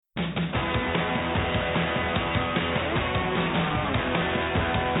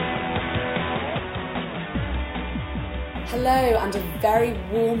Hello and a very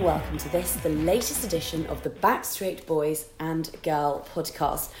warm welcome to this, the latest edition of the Backstreet Boys and Girl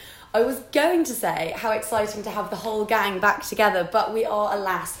podcast. I was going to say how exciting to have the whole gang back together, but we are,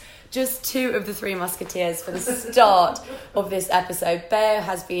 alas, just two of the three musketeers for the start of this episode. Bear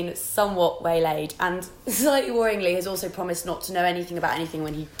has been somewhat waylaid and slightly worryingly has also promised not to know anything about anything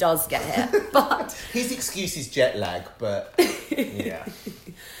when he does get here. But his excuse is jet lag, but yeah.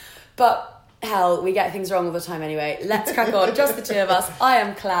 But hell, we get things wrong all the time anyway. Let's crack on, just the two of us. I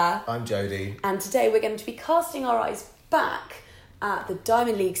am Claire. I'm Jodie. And today we're going to be casting our eyes back at the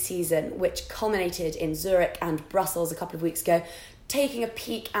Diamond League season, which culminated in Zurich and Brussels a couple of weeks ago, taking a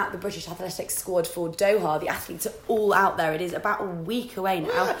peek at the British athletics squad for Doha. The athletes are all out there. It is about a week away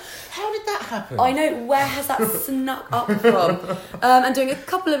now. How did that happen? I know, where has that snuck up from? And doing a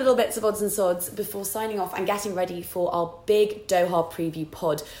couple of little bits of odds and sods before signing off and getting ready for our big Doha preview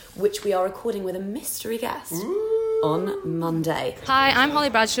pod, which we are recording with a mystery guest. Ooh. On Monday. Hi, I'm Holly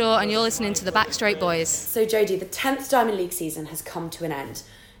Bradshaw and you're listening to the Backstreet Boys. So Jodie, the 10th Diamond League season has come to an end.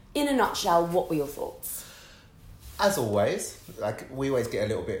 In a nutshell, what were your thoughts? As always, we always get a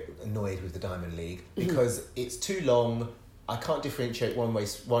little bit annoyed with the Diamond League because it's too long. I can't differentiate one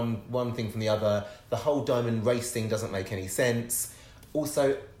thing from the other. The whole diamond race thing doesn't make any sense.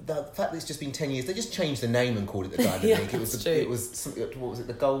 Also, the fact that it's just been 10 years, they just changed the name and called it the Diamond Yeah, League. that's true. It was what was it?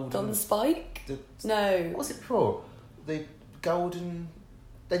 The Golden Spike? No. What was it before? The Golden.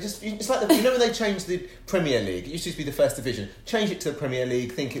 It's like when they changed the Premier League. It used to be the First Division. Change it to the Premier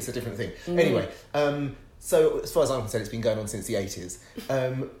League. Think it's a different thing. Anyway. So, as far as I'm concerned, it's been going on since the 80s.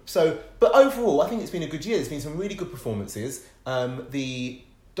 But overall, I think it's been a good year. There's been some really good performances. The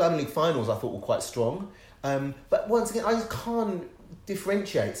Diamond League finals, I thought, were quite strong. But once again, I just can't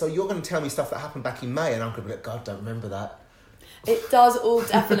differentiate. So you're going to tell me stuff that happened back in May, and I'm going to be like, God, don't remember that. It does all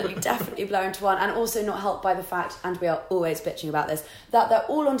definitely blow into one, and also not helped by the fact, and we are always bitching about this, that they're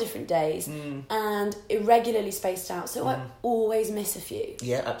all on different days and irregularly spaced out. So I always miss a few.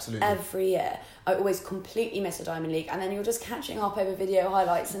 Yeah, absolutely. Every year. I always completely miss a Diamond League, and then you're just catching up over video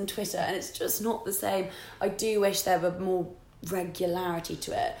highlights and Twitter, and it's just not the same. I do wish there were more regularity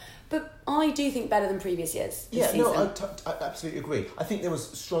to it. But I do think better than previous years. I absolutely agree. I think there was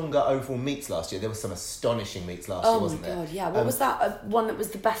stronger overall meets last year. There was some astonishing meets last year, wasn't there? Oh my God, yeah. What was that? One that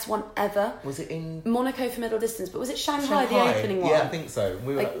was the best one ever? Was it in Monaco for middle distance? But was it Shanghai. The opening one? Yeah, I think so.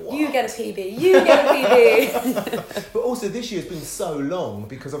 We were like you get a PB, you get a PB. But also this year's been so long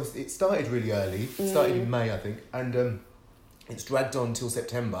because obviously it started really early. It started in May, I think, and it's dragged on till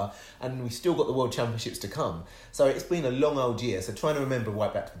September, and we've still got the World Championships to come. So it's been a long old year. So trying to remember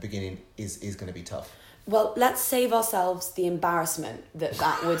right back to the beginning is going to be tough. Well, let's save ourselves the embarrassment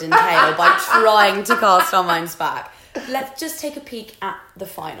that would entail by trying to cast our minds back. Let's just take a peek at the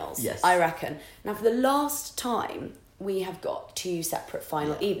finals, yes. I reckon. Now, for the last time, we have got two separate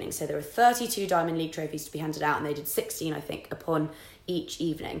final evenings. So there are 32 Diamond League trophies to be handed out, and they did 16, I think, upon each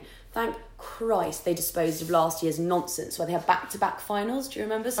evening. Thank Christ they disposed of last year's nonsense where they had back-to-back finals. Do you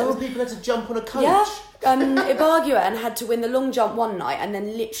remember? So people had to jump on a coach. Yeah, Ibargua had to win the long jump one night and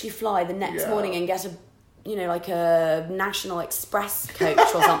then literally fly the next morning and get a National Express coach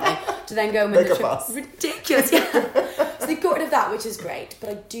or something to then go and win the trip. Ridiculous, yeah. So they got rid of that, which is great. But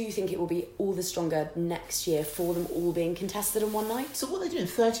I do think it will be all the stronger next year for them all being contested on one night. So what are they doing?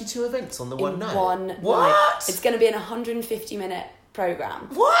 32 events on the one night? What? Night. It's going to be an 150-minute programme.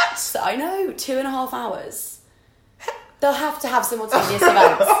 What? So I know, 2.5 hours. They'll have to have simultaneous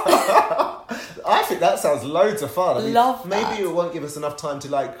events. I think that sounds loads of fun. I mean, Love that. Maybe it won't give us enough time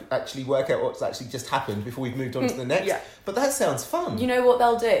to actually work out what's actually just happened before we've moved on to the next. Yeah. But that sounds fun. You know what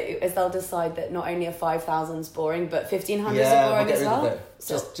they'll do is they'll decide that not only are 5,000's boring, but 1,500's are boring as well.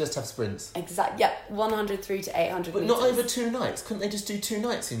 So, just have sprints. Exactly. Yeah, 100 through to 800 But metres. not over 2 nights. Couldn't they just do 2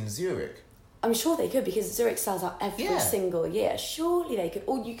 nights in Zurich? I'm sure they could, because Zurich sells out every Yeah. single year. Surely they could.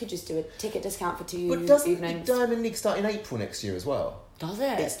 Or you could just do a ticket discount for 2 evenings. But doesn't the Diamond League start in April next year as well? Does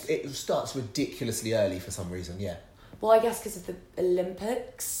it? It starts ridiculously early for some reason, yeah. Well, I guess because of the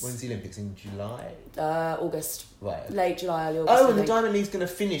Olympics. When's the Olympics? In July? August. Right. Late July, early August. Oh, and the Diamond League's going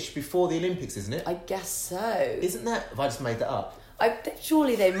to finish before the Olympics, isn't it? I guess so. Isn't that... Have I just made that up?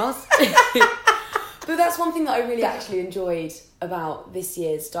 Surely they must. But that's one thing that I really actually enjoyed about this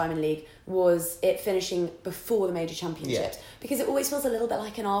year's Diamond League was it finishing before the major championships, because it always feels a little bit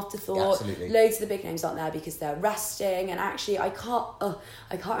like an afterthought. Yeah, absolutely. Loads of the big names aren't there because they're resting, and actually I can't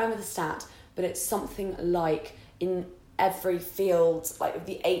remember the stat, but it's something like in every field, like of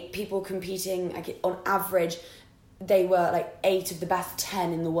the 8 people competing, on average they were like 8 of the best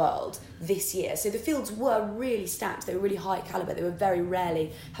 10 in the world this year. So the fields were really stacked. They were really high caliber. They were very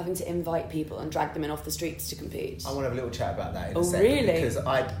rarely having to invite people and drag them in off the streets to compete. I want to have a little chat about that in a Oh, second. really? Because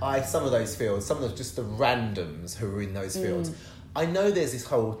I some of those fields, some of those just the randoms who are in those fields. I know there's this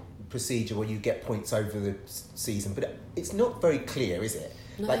whole procedure where you get points over the season, but it's not very clear, is it?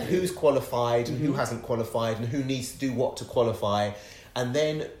 No. Like who's qualified and who hasn't qualified and who needs to do what to qualify, and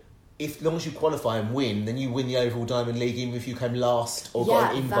then as long as you qualify and win, then you win the overall Diamond League, even if you came last or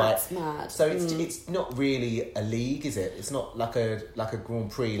got an invite. That's mad. So it's not really a league, is it? It's not like a Grand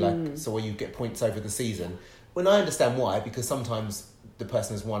Prix, so where you get points over the season. Well, I understand why, because sometimes the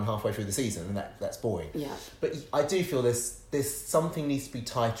person has won halfway through the season, and that's boring. Yeah. But I do feel there's something needs to be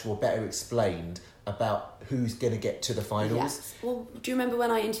tighter or better explained about who's going to get to the finals. Yes. Well, do you remember when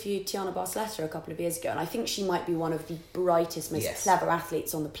I interviewed Tiana Barceletta a couple of years ago? And I think she might be one of the brightest, most clever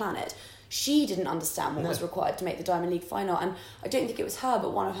athletes on the planet. She didn't understand what was required to make the Diamond League final. And I don't think it was her,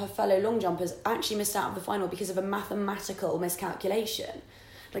 but one of her fellow long jumpers actually missed out of the final because of a mathematical miscalculation.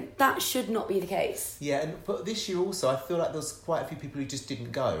 Like, that should not be the case. Yeah, but this year also, I feel like there's quite a few people who just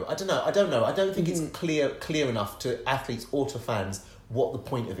didn't go. I don't know. I don't think it's clear enough to athletes or to fans what the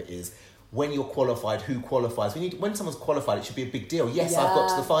point of it is. When you're qualified, who qualifies? When someone's qualified, it should be a big deal. Yes, I've got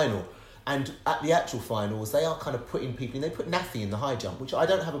to the final. And at the actual finals, they are kind of putting people in. They put Nafi in the high jump, which I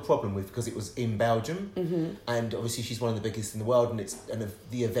don't have a problem with because it was in Belgium. And obviously she's one of the biggest in the world, and it's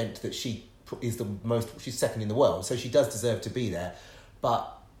the event that she is the most, she's second in the world. So she does deserve to be there. But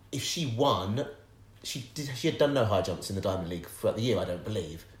if she won, she had done no high jumps in the Diamond League throughout the year, I don't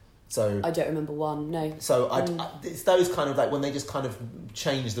believe. So I don't remember one, no. So it's those kind of like when they just kind of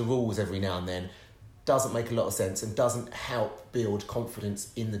change the rules every now and then, doesn't make a lot of sense and doesn't help build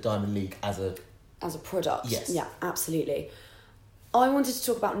confidence in the Diamond League as a product. Yes. Yeah, absolutely. I wanted to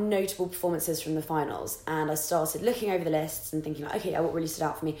talk about notable performances from the finals, and I started looking over the lists and thinking, like, okay, what really stood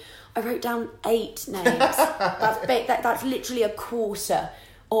out for me? I wrote down 8 names. That's big. That's literally a quarter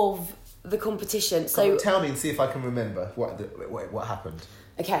of the competition. So tell me and see if I can remember what happened.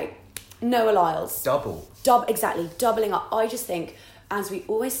 Okay, Noah Lyles. Exactly, doubling up. I just think, as we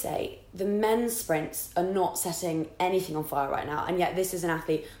always say, the men's sprints are not setting anything on fire right now, and yet this is an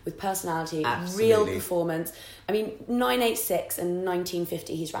athlete with personality, real performance. I mean, 986 and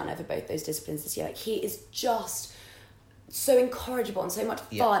 1950 he's ran over both those disciplines this year. Like, he is just so incorrigible and so much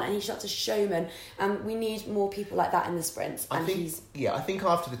fun, and he's such a showman, and we need more people like that in the sprints. I think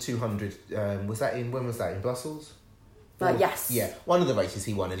after the 200, when was that in Brussels? Yes. Yeah, one of the races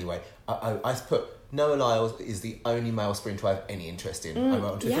he won anyway. I put Noah Lyles is the only male sprinter I have any interest in. I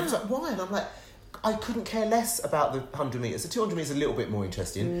wrote on Twitter. I was like, why? And I'm like, I couldn't care less about the 100 metres. The 200 metres is a little bit more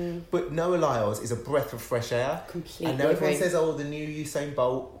interesting. But Noah Lyles is a breath of fresh air. Completely. And now everyone says, the new Usain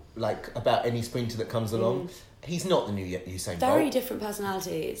Bolt, like about any sprinter that comes along. He's not the new Usain Bolt. Very different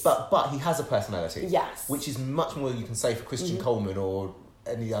personalities. But he has a personality. Yes. Which is much more than you can say for Christian Coleman or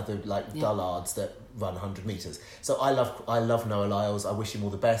any other dullards that run 100 metres. So I love Noah Lyles. I wish him all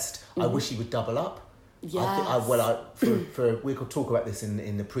the best. I wish he would double up. Yes. We could talk about this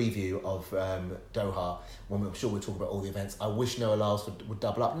in the preview of Doha, when I'm sure we'll talk about all the events. I wish Noah Lyles would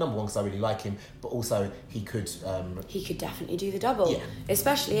double up. Number one, because I really like him, but also he could definitely do the double,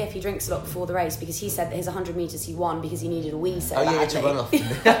 especially if he drinks a lot before the race, because he said that his 100 metres he won because he needed a wee so badly. To run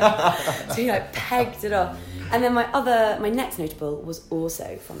off. So he pegged it off. And then my next notable was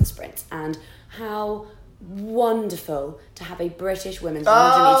also from the sprint, and how wonderful to have a British women's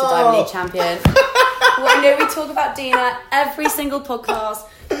 100 metre Diamond League champion. Well, I know we talk about Dina every single podcast,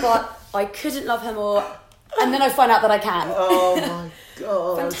 but I couldn't love her more. And then I find out that I can. Oh my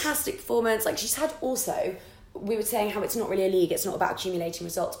God. Fantastic performance. Like, she's had also, we were saying how it's not really a league, it's not about accumulating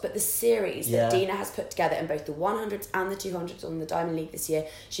results, but the series that Dina has put together in both the 100s and the 200s on the Diamond League this year,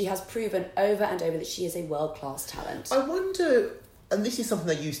 she has proven over and over that she is a world-class talent. I wonder, and this is something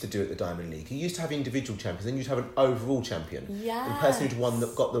they used to do at the Diamond League. You used to have individual champions, then you'd have an overall champion. Yes. The person who'd won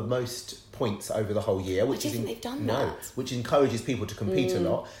that got the most points over the whole year, which which encourages people to compete a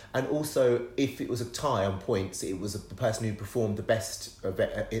lot. And also, if it was a tie on points, it was the person who performed the best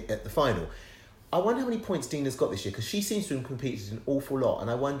at the final. I wonder how many points Dina's got this year, because she seems to have competed an awful lot, and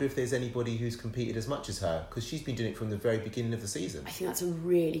I wonder if there's anybody who's competed as much as her, because she's been doing it from the very beginning of the season. I think that's a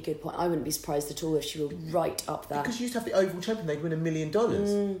really good point. I wouldn't be surprised at all if she were right up there. Because you used to have the overall champion, they'd win $1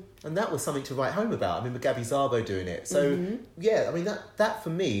 million. And that was something to write home about. I remember Gabby Szabo doing it. So, I mean, that for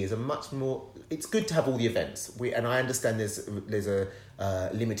me is a much more... It's good to have all the events. And I understand there's a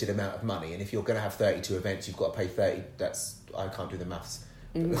limited amount of money, and if you're going to have 32 events, you've got to pay 30. I can't do the maths.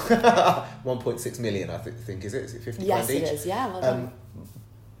 1.6 million, I think is it? Is it 50 yes, grand each? Yes, it is. Yeah, well done.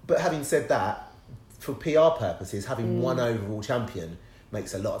 But having said that, for PR purposes, having one overall champion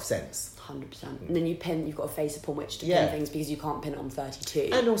makes a lot of sense. 100%. And then you've got a face upon which to Yeah. pin things because you can't pin it on 32.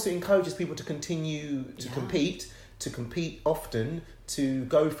 And also encourages people to continue to compete often, to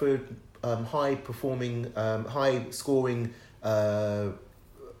go for high performing, high scoring, what am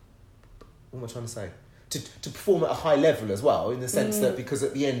I trying to say? To perform at a high level as well, in the sense that because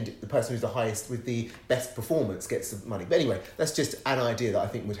at the end, the person who's the highest with the best performance gets the money. But anyway, that's just an idea that I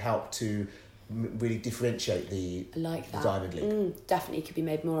think would help to really differentiate the Diamond League. Definitely could be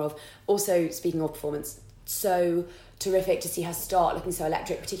made more of. Also, speaking of performance, so terrific to see her start looking so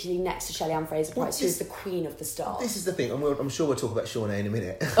electric, particularly next to Shelly-Ann Fraser-Pryce, who's the queen of the start. This is the thing, and I'm sure we'll talk about Shawnee in a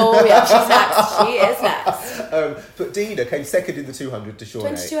minute. Oh yeah, she's next. She is next. But Dina came second in the 200 to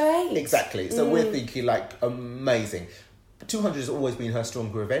Shawnee. 22.8. Exactly. So we're thinking like amazing. 200 has always been her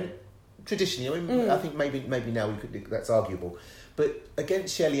stronger event. Traditionally, I mean, I think maybe now that's arguable. But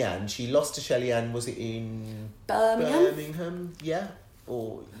against Shelly-Ann, she lost to Shelly-Ann. Was it in Birmingham? Yeah,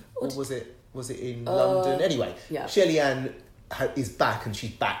 or was it in London? Anyway, Shelly-Ann is back, and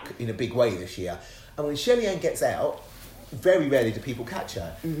she's back in a big way this year. And when Shelly-Ann gets out, very rarely do people catch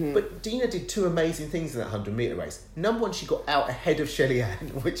her. But Dina did two amazing things in that 100-metre race. Number one, she got out ahead of Shelly-Ann,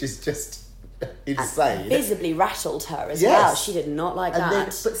 which is just insane. And visibly rattled her as well. She did not like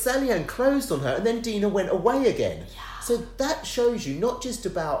that. But Shelly-Ann closed on her, and then Dina went away again. Yeah. So that shows you not just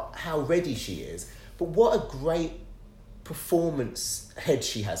about how ready she is, but what a great performance head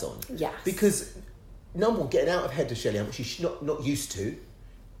she has on. Yes. Because number one, getting out ahead of Shelly-Ann, which she's not used to,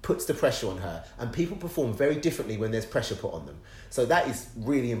 puts the pressure on her, and people perform very differently when there's pressure put on them. So that is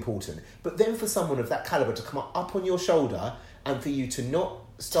really important. But then for someone of that calibre to come up on your shoulder and for you to not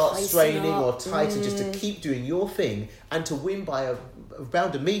start straining or tighten, just to keep doing your thing and to win by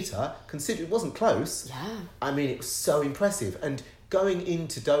around a metre, considering it wasn't close. Yeah. I mean, it was so impressive. And going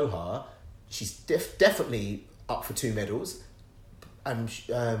into Doha, she's definitely up for 2 medals. And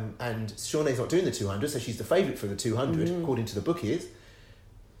Shaunae's not doing the 200, so she's the favourite for the 200, according to the bookies.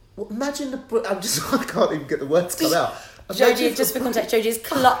 Well, imagine I can't even get the words to come out. Joji, just for context, Joji is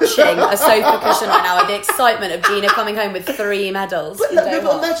clutching a sofa cushion right now with the excitement of Dina coming home with 3 medals. But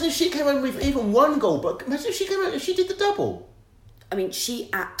imagine if she came home with even 1 gold, but imagine if she came home and she did the double. I mean, she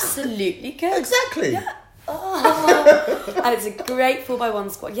absolutely could. Exactly. Yeah. Oh. And it's a great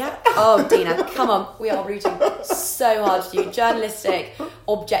 4x1 squad. Yeah. Oh, Dina, come on. We are rooting so hard for you. Journalistic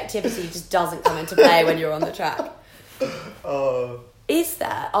objectivity just doesn't come into play when you're on the track. Is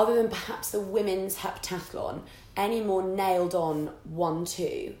there, other than perhaps the women's heptathlon, any more nailed on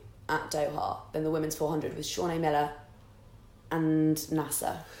 1-2 at Doha than the women's 400 with Shawnee Miller and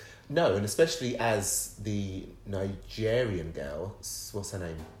NASA? No, and especially as the Nigerian girl, what's her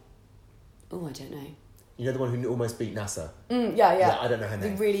name? Oh, I don't know. You know, the one who almost beat NASA? Yeah, I don't know her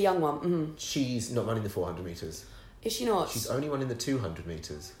name. The really young one. Mm-hmm. She's not running the 400 metres. Is she not? She's only running the 200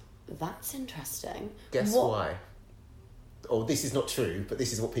 metres. That's interesting. Guess why? Oh, this is not true, but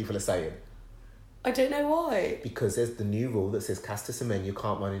this is what people are saying. I don't know why. Because there's the new rule that says Caster Semenya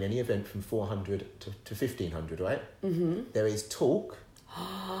can't run in any event from 400 to 1500, right? Mm-hmm. There is talk.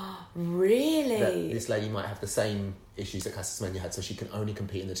 Really? That this lady might have the same issues that Caster Semenya had, so she can only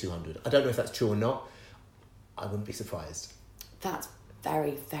compete in the 200. I don't know if that's true or not. I wouldn't be surprised. That's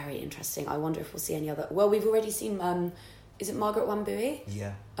very, very interesting. I wonder if we'll see any other... Well, we've already seen... is it Margaret Wambui?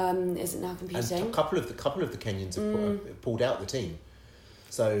 Yeah. Is it now competing? And a couple of the Kenyans have pulled out the team.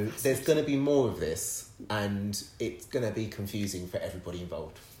 So there's going to be more of this, and it's going to be confusing for everybody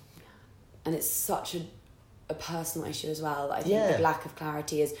involved. And it's such a personal issue as well. I think the lack of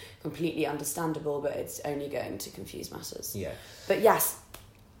clarity is completely understandable, but it's only going to confuse matters. Yeah. But yes,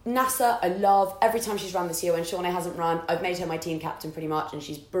 NASA, I love every time she's run this year. When Shawnee hasn't run, I've made her my team captain pretty much, and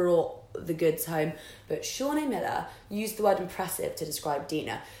she's brought the goods home. But Shawnee Miller used the word impressive to describe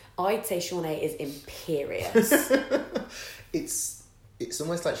Dina. I'd say Shawnee is imperious. It's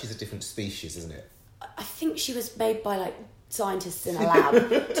almost like she's a different species, isn't it? I think she was made by scientists in a lab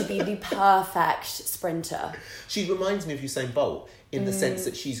to be the perfect sprinter. She reminds me of Usain Bolt in the sense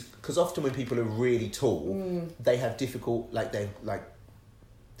that because often when people are really tall, they have difficult, they're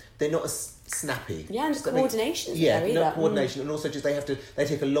not as snappy. Yeah, and coordination. No coordination, and also just they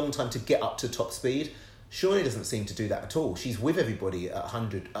take a long time to get up to top speed. Shawnee doesn't seem to do that at all. She's with everybody at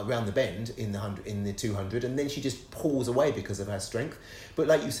 100 around the bend in the 200, and then she just pulls away because of her strength. But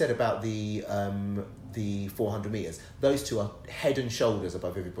like you said about the 400 meters, those two are head and shoulders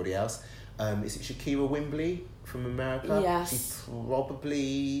above everybody else. Is it Shakira Wembley from America? Yes. She's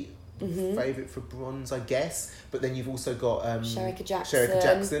probably favourite for bronze, I guess. But then you've also got Shericka Jackson. Shericka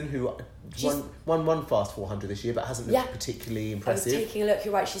Jackson, who won one fast 400 this year, but hasn't looked particularly impressive. I was taking a look.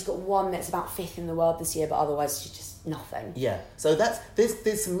 You're right. She's got one that's about 5th in the world this year, but otherwise she's just nothing. Yeah. So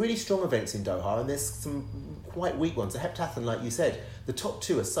there's some really strong events in Doha, and there's some quite weak ones. The heptathlon, like you said, the top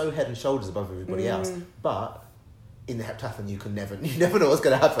 2 are so head and shoulders above everybody else, but in the heptathlon, you never know what's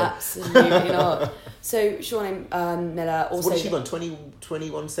going to happen. Absolutely not. So Shawnee Miller also. So what did she won?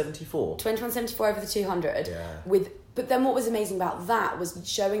 21.74. 21.74 over the 200. Yeah. But then what was amazing about that was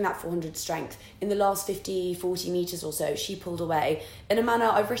showing that 400 strength in the last 40 metres or so. She pulled away in a manner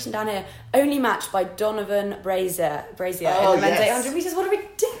I've written down here, only matched by Donovan Brazier in the men's 800 metres. What a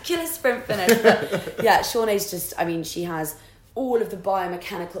ridiculous sprint finish. But yeah, Shawnee's just, I mean, she has all of the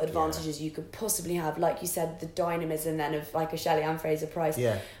biomechanical advantages you could possibly have. Like you said, the dynamism then of like a Shelley-Ann Fraser-Pryce.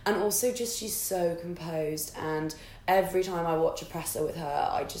 Yeah. And also just she's so composed. And every time I watch a presser with her,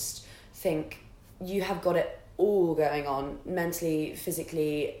 I just think you have got it all going on, mentally,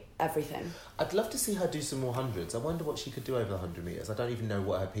 physically, everything. I'd love to see her do some more hundreds. I wonder what she could do over the 100 metres. I don't even know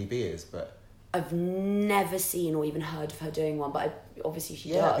what her PB is, but... I've never seen or even heard of her doing one, but obviously she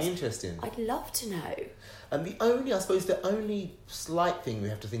does. Yeah, it'd be interesting. I'd love to know. And the only slight thing we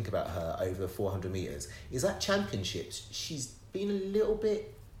have to think about her over 400 metres is that championships, she's been a little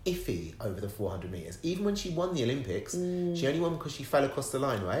bit iffy over the 400 metres. Even when she won the Olympics, she only won because she fell across the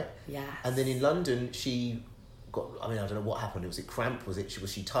line, right? Yeah. And then in London, she got, I don't know what happened. Was it cramp? Was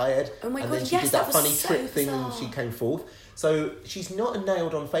she tired? Oh my God, and then she did that funny so trick thing and bizarre. she came fourth. So she's not a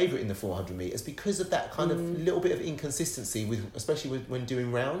nailed-on favourite in the 400 metres because of that kind of little bit of inconsistency, especially when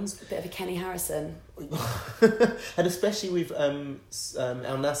doing rounds. A bit of a Kenny Harrison. And especially with Al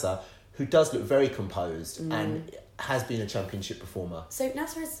Nassr, who does look very composed and has been a championship performer. So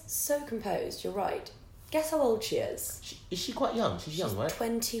Nassr is so composed, you're right. Guess how old she is? Is she quite young? She's young, right?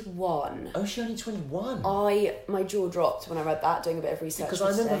 21. Oh, she's only 21. My jaw dropped when I read that, doing a bit of research. Because I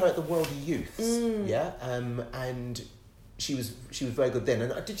remember her at the World Youths, yeah, and she was very good then.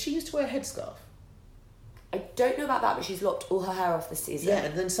 And did she used to wear a headscarf? I don't know about that, but she's lopped all her hair off this season. Yeah,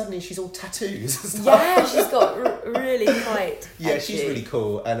 and then suddenly she's all tattoos and stuff. Yeah, she's got really quite. Yeah, edgy. she's really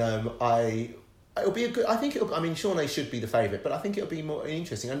cool, and it'll be a good. I think I mean, Shawnee should be the favourite, but I think it'll be more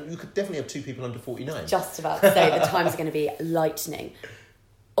interesting, and you could definitely have 2 people under 49. Just about to say the times are going to be lightning.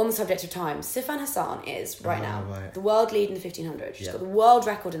 On the subject of time, Sifan Hassan is right now the world lead in the 1500. She's got the world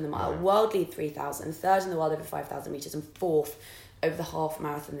record in the mile, world lead 3,000, third in the world over 5,000 metres, and 4th over the half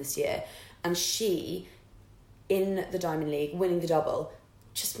marathon this year. And she, in the Diamond League, winning the double,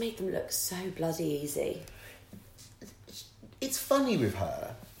 just made them look so bloody easy. It's funny with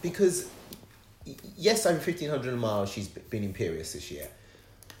her because, yes, over 1,500 miles she's been imperious this year.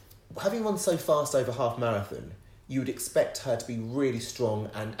 Having run so fast over half marathon, you would expect her to be really strong,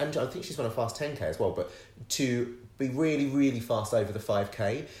 and I think she's run a fast 10k as well, but to be really, really fast over the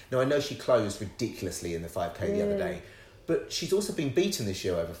 5k. Now, I know she closed ridiculously in the 5k the other day, but she's also been beaten this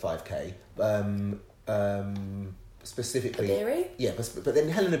year over 5k. Specifically, Abiri? Yeah, but then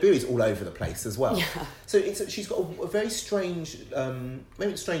Helen Abiri's all over the place as well. Yeah. So she's got a very strange,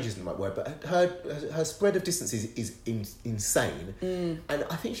 maybe strange isn't the right word, but her spread of distances is insane, and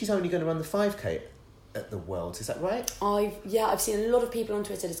I think she's only going to run the 5k at the Worlds. Is that right? I've seen a lot of people on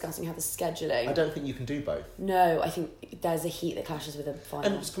Twitter discussing how the scheduling. I don't think you can do both. No, I think there's a heat that clashes with a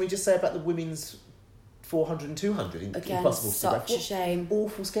final. And can we just say about the women's 400 and 200? Again, impossible such to do. a shame.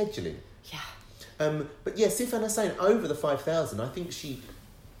 Awful scheduling. Yeah. But yeah, Sifan Hassan over the 5,000. I think she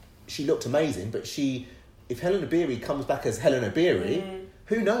looked amazing. But if Helen Obiri comes back as Helen Obiri,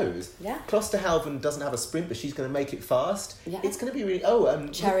 who knows? Yeah. Klosterhalven doesn't have a sprint, but she's going to make it fast. Yeah. It's going to be really...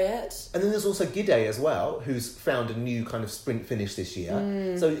 Chariot. And then there's also Gide as well, who's found a new kind of sprint finish this year.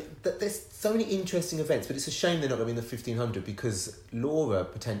 So there's so many interesting events, but it's a shame they're not going to be in the 1,500 because Laura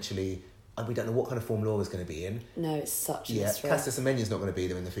potentially... we don't know what kind of form Laura's going to be in. No, it's such a mystery. Caster Semenya's not going to be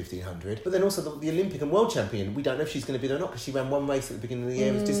there in the 1,500. But then also the Olympic and world champion, we don't know if she's going to be there or not because she ran one race at the beginning of the year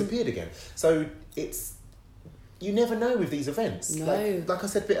and has disappeared again. So it's... You never know with these events. No. Like I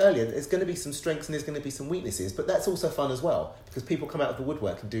said a bit earlier, there's going to be some strengths and there's going to be some weaknesses, but that's also fun as well because people come out of the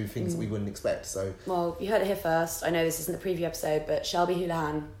woodwork and do things that we wouldn't expect. So, well, you heard it here first. I know this isn't the preview episode, but Shelby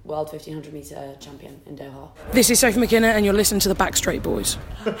Houlihan, world 1,500 metre champion in Doha. This is Sophie McKenna and you're listening to the Backstraight Boys.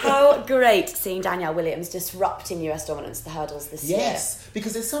 How great seeing Danielle Williams disrupting US dominance, the hurdles this year. yes,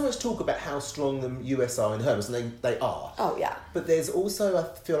 because there's so much talk about how strong the US are in hurdles, and they are. Oh, yeah. But there's also, I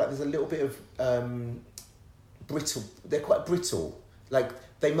feel like there's a little bit of brittle. They're quite brittle. Like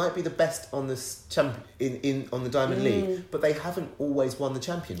they might be the best on the on the Diamond League, but they haven't always won the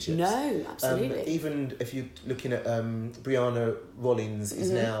championships. No, absolutely. Even if you're looking at Brianna Rollins is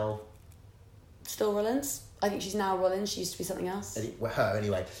now Still Rollins. I think she's now Rollins. She used to be something else. Well, her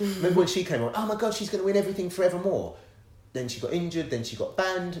anyway. Remember when she came on? Oh my God, she's going to win everything forevermore. Then she got injured. Then she got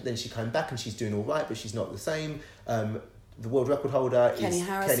banned. Then she came back and she's doing all right, but she's not the same. The world record holder Kenny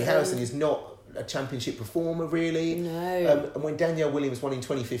Harrison. Kenny Harrison is not a championship performer really. No. And when Danielle Williams won in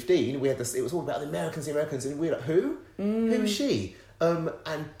 2015, we had this. It was all about the Americans, and we were like, who? Who's she? And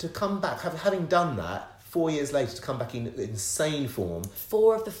to come back, having done that. 4 years later, to come back in insane form.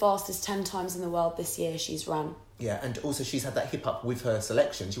 4 of the fastest 10 times in the world this year she's run. Yeah, and also she's had that hip up with her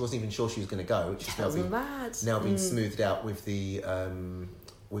selection. She wasn't even sure she was going to go, which is now been smoothed out with the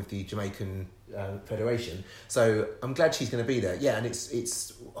Jamaican Federation. So I'm glad she's going to be there. Yeah, and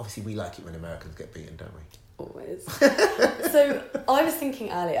it's obviously we like it when Americans get beaten, don't we? Always. So I was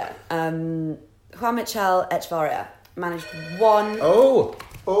thinking earlier, Juan Michel Echevarria managed one...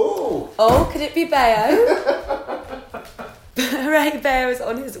 Oh, could it be Bayo? Hooray, Bayo is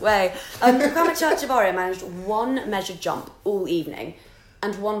on his way. Juan Michel Echevarria managed one measured jump all evening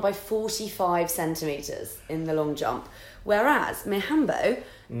and won by 45 centimetres in the long jump. Whereas Mihambo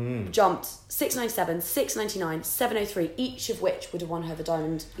jumped 697, 699, 703, each of which would have won her the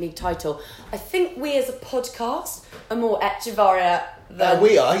Diamond League title. I think we as a podcast are more Echevarria than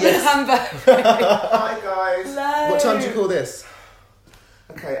we are, yes. Mihambo. Hi guys. Hello. What time do you call this?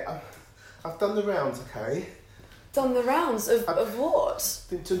 Okay, I've done the rounds, okay? Done the rounds of what?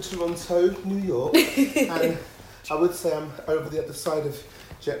 Been to Toronto, New York, and I would say I'm over the other side of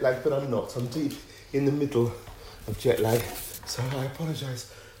jet lag, but I'm not. I'm deep in the middle of jet lag, so I apologise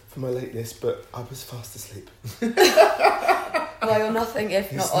for my lateness, but I was fast asleep. Well, you're nothing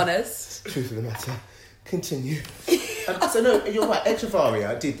if not honest. Truth of the matter. Continue. So no, you're right.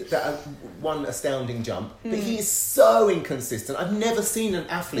 Echevarria did that one astounding jump, but he is so inconsistent. I've never seen an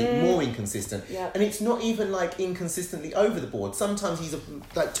athlete more inconsistent. Yeah. And it's not even like inconsistently over the board. Sometimes he's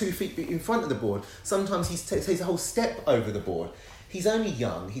like 2 feet in front of the board. Sometimes he takes a whole step over the board. He's only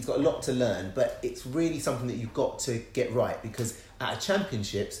young. He's got a lot to learn, but it's really something that you've got to get right because at a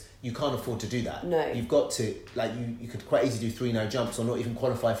championships you can't afford to do that. No. You've got to you could quite easily do 3 no jumps or not even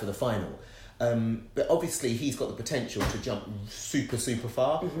qualify for the final. But obviously he's got the potential to jump super, super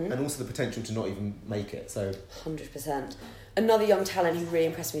far and also the potential to not even make it. So 100%. Another young talent who really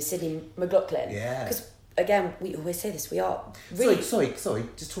impressed me is Sydney McLaughlin. Yeah. Because, again, we always say this, we are really... Sorry,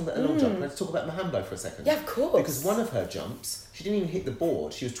 just talking about the long jump. Let's talk about Mihambo for a second. Yeah, of course. Because one of her jumps, she didn't even hit the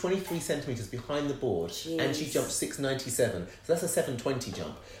board. She was 23 centimetres behind the board and she jumped 697. So that's a 720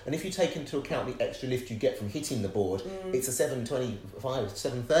 jump. And if you take into account the extra lift you get from hitting the board, it's a 725,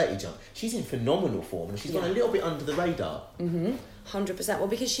 730 jump. She's in phenomenal form and she's gone a little bit under the radar. 100%. Well,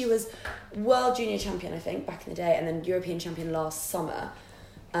 because she was World Junior Champion, I think, back in the day, and then European Champion last summer.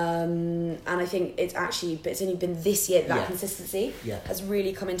 And I think it's only been this year that consistency has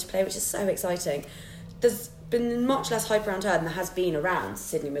really come into play, which is so exciting. There's been much less hype around her than there has been around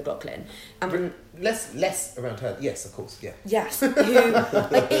Sydney McLaughlin. And Less around her, yes, of course, yeah. yes, who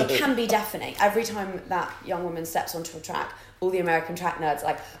it can be deafening. Every time that young woman steps onto a track, all the American track nerds are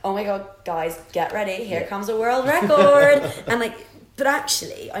like, oh my God, guys, get ready, here comes a world record. And but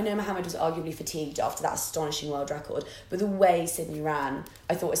actually, I know Mohammed was arguably fatigued after that astonishing world record, but the way Sydney ran,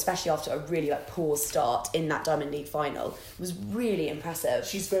 I thought, especially after a really poor start in that Diamond League final, was really impressive.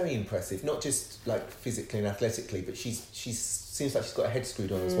 She's very impressive, not just physically and athletically, but she's seems like she's got her head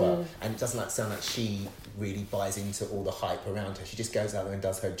screwed on as well, and it doesn't sound like she really buys into all the hype around her. She just goes out there and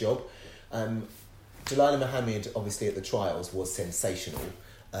does her job. Jalila Muhammad, obviously at the trials, was sensational,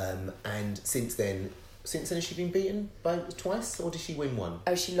 and since then has she been beaten by twice, or did she win one?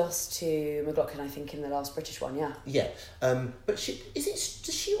 Oh, she lost to McLaughlin, I think, in the last British one, yeah. Yeah, but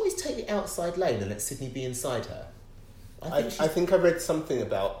does she always take the outside lane and let Sydney be inside her? I think I read something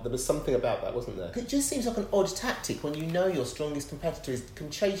about... There was something about that, wasn't there? It just seems like an odd tactic when you know your strongest competitor can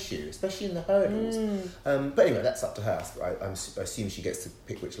chase you, especially in the hurdles. But anyway, that's up to her. I assume she gets to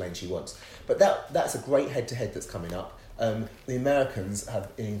pick which lane she wants. But that's a great head-to-head that's coming up. The Americans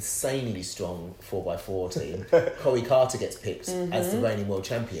have an insanely strong 4x4 team. Corey Carter gets picked as the reigning world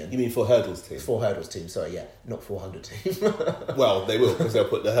champion. You mean 4 hurdles team? 4 hurdles team, sorry, yeah. Not 400 team. Well, they will, because they'll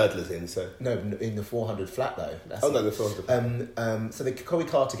put the hurdlers in, so... No, in the 400 flat, though. No, the 400 so Corey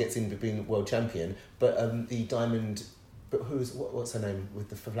Carter gets in being world champion, but the diamond... But what's her name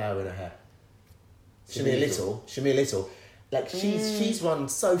with the flower in her hair? Shamir Little. She's run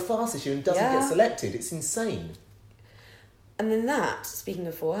so fast this year and doesn't get selected. It's insane. And then that, speaking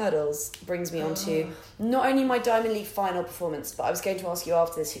of 4 hurdles, brings me on to not only my Diamond League final performance, but I was going to ask you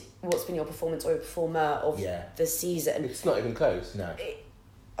after this, what's been your performance or your performer of the season? It's not even close. No.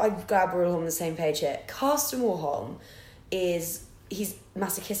 I'm glad we're all on the same page here. Karsten Warholm he's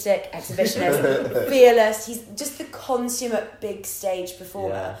masochistic, exhibitionist, fearless. He's just the consummate big stage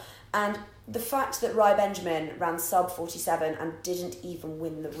performer. Yeah. And the fact that Rai Benjamin ran sub 47 and didn't even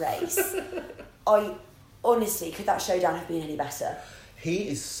win the race, honestly, could that showdown have been any better? He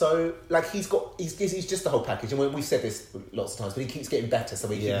is so, like, he's just the whole package. And we've said this lots of times, but he keeps getting better, so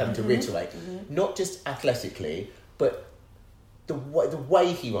we keep having to reiterate. Not just athletically, but the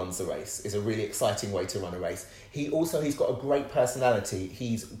way he runs the race is a really exciting way to run a race. He's got a great personality.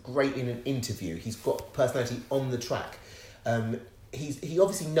 He's great in an interview. He's got personality on the track. He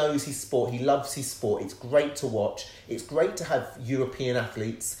obviously knows his sport. He loves his sport. It's great to watch. It's great to have European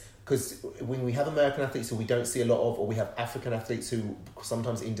athletes, because when we have American athletes who we don't see a lot of, or we have African athletes who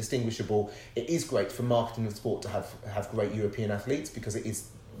sometimes indistinguishable, it is great for marketing the sport to have great European athletes, because it is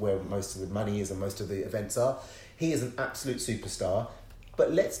where most of the money is and most of the events are. He is an absolute superstar.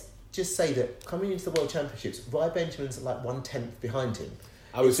 But let's just say that coming into the World Championships, Rai Benjamin's like 1/10 behind him.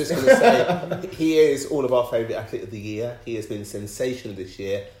 I was just going to say, he is all of our favourite athlete of the year. He has been sensational this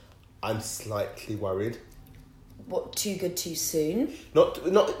year. I'm slightly worried. What, too good too soon? No,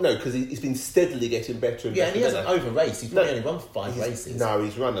 because he's been steadily getting better and better. Yeah, and he hasn't over-raced. He's probably only run 5 races. No,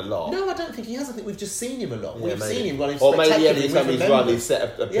 he's run a lot. No, I don't think he has. I think we've just seen him a lot. Yeah, We've maybe. seen him running or maybe spectacularly. every time he's run, he's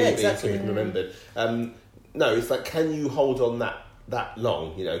set a PB exactly. so we've remembered. No, it's like, can you hold on that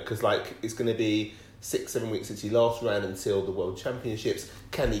long? You know, because like it's going to be 6-7 weeks since he last ran until the World Championships.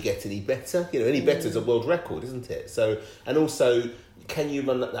 Can he get any better? You know, any better is a world record, isn't it? So, and also, can you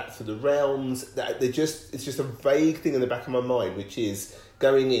run that through the realms? It's just a vague thing in the back of my mind, which is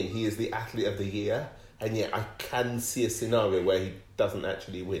going in. He is the athlete of the year, and yet I can see a scenario where he doesn't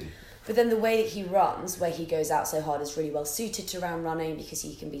actually win. But then the way that he runs, where he goes out so hard, is really well suited to round running, because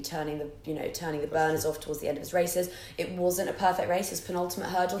he can be turning the burners off towards the end of his races. It wasn't a perfect race. His penultimate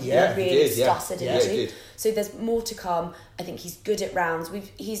hurdle, he really stuttered into. So there's more to come. I think he's good at rounds.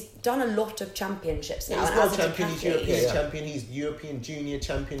 He's done a lot of championships now. He's world champion, he's European champion, he's European junior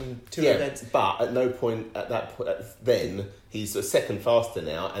champion in 2 events. But at no point at that point then he's a second faster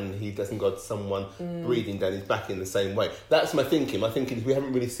now, and he hasn't got someone breathing down his back in the same way. That's my thinking. My thinking is we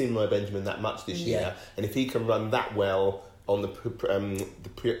haven't really seen Rai Benjamin that much this year, and if he can run that well on the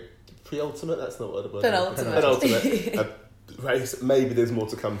pre-ultimate, that's not what it was. Penultimate race, maybe there's more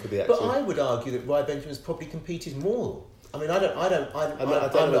to come for the actual. But I would argue that Rai Benjamin's probably competed more. I mean, I'm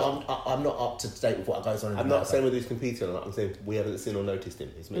not up to date with what goes on in I'm America. not saying whether he's competing or not. I'm saying we haven't seen or noticed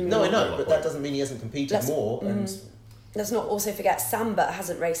him. No, I know, but that doesn't mean he hasn't competed more. And let's not also forget Samba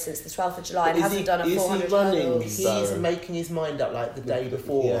hasn't raced since the 12th of July and hasn't done a 400 hurdles. He's making his mind up like the day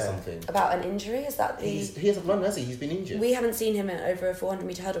before or something. About an injury? Is that the... He hasn't run, has he? He's been injured. We haven't seen him over a 400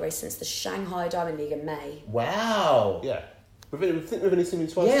 metre hurdle race since the Shanghai Diamond League in May. Wow. Yeah. I think we've only seen him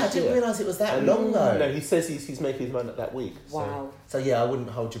twice. Yeah, I didn't realise it was that long though. No, he says he's making his mind up that week. Wow. So yeah, I wouldn't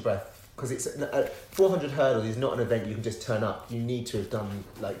hold your breath, because it's 400 hurdles is not an event you can just turn up. You need to have done,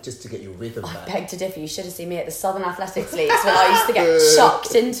 like, just to get your rhythm back. I beg to differ. You should have seen me at the Southern Athletics Leagues when I used to get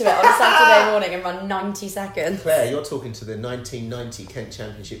chucked into it on a Saturday morning and run 90 seconds. Claire, you're talking to the 1990 Kent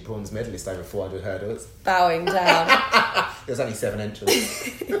Championship bronze medalist over 400 hurdles. Bowing down. There's only 7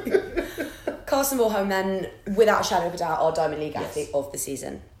 entrants. Karsten Warholm then, without a shadow of a doubt, our Diamond League athlete of the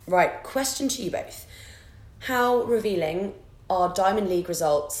season. Right, question to you both. How revealing are Diamond League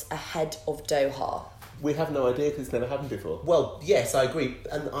results ahead of Doha? We have no idea because it's never happened before. Well, yes, I agree.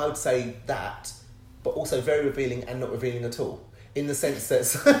 And I would say that, but also very revealing and not revealing at all. In the sense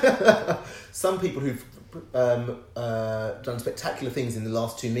that some people who've done spectacular things in the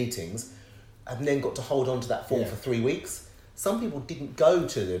last 2 meetings have then got to hold on to that form for 3 weeks. Some people didn't go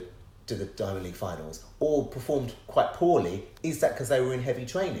to the Diamond League finals or performed quite poorly. Is that because they were in heavy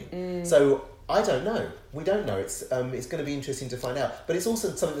training? So I don't know. We don't know. It's going to be interesting to find out. But it's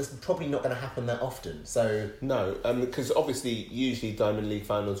also something that's probably not going to happen that often. So no, because obviously usually Diamond League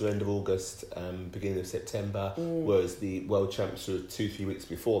finals are end of August, beginning of September, whereas the World Champs are 2-3 weeks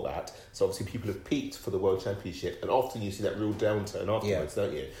before that. So obviously people have peaked for the World Championship, and often you see that real downturn afterwards,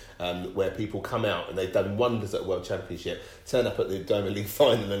 don't you? Where people come out and they've done wonders at a World Championship, turn up at the Diamond League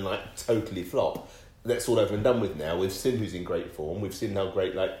final and like totally flop. That's all over and done with now. We've seen who's in great form. We've seen how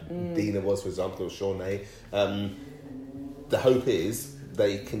great Dina was, for example, or Shawnee. The hope is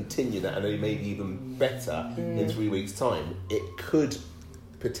they continue that and they may be even better in 3 weeks' time. It could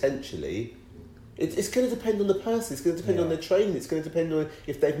potentially It's going to depend on the person. It's going to depend on their training. It's going to depend on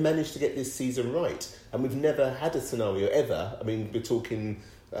if they've managed to get this season right. And we've never had a scenario ever. I mean, we're talking.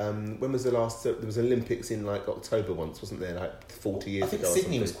 When was the last? There was Olympics in like October once, wasn't there? Like 40 years ago. I think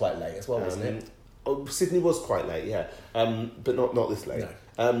Sydney was quite late as well, wasn't it? Oh, Sydney was quite late, yeah, but not this late.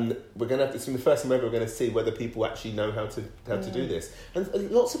 No. We're going to have to. It's the first time ever we're going to see whether people actually know how to do this.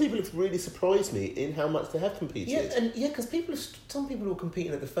 And lots of people have really surprised me in how much they have competed. Because some people were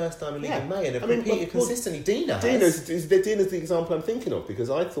competing at the first Diamond League in May and have well, competed consistently. Dina has. Dina's the example I'm thinking of, because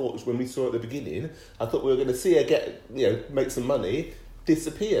I thought when we saw at the beginning, I thought we were going to see her make some money,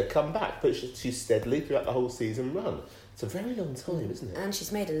 disappear, come back, but she's steadily throughout the whole season run. It's a very long time, isn't it? And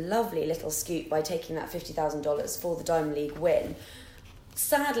she's made a lovely little scoop by taking that $50,000 for the Diamond League win.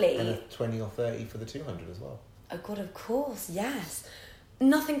 Sadly... And a 20 or 30 for the 200 as well. Oh God, of course, yes.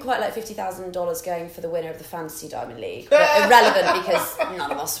 Nothing quite like $50,000 going for the winner of the Fantasy Diamond League, but irrelevant because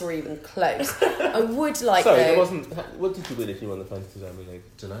none of us were even close. I would like Sorry, though... there wasn't... What did you win if you won the Fantasy Diamond League?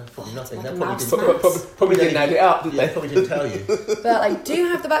 Don't know, probably nothing. like They a Probably didn't add it up, did they? they? Probably didn't tell you. But I do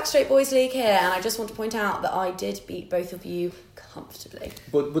have the Backstreet Boys League here, and I just want to point out that I did beat both of you comfortably.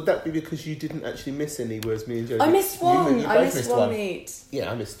 But would that be because you didn't actually miss any, whereas me and Joe... I missed one. you I both missed missed one one. meet.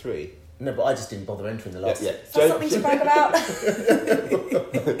 Yeah, I missed 3. No, but I just didn't bother entering the last. Yeah. Is that something to brag about?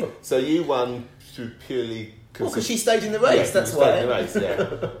 So you won through purely... Well, because she stayed in the race, Yeah, that's you why. stayed in the race,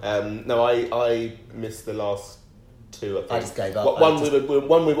 yeah. No, I missed the last 2, I think. I just gave up. One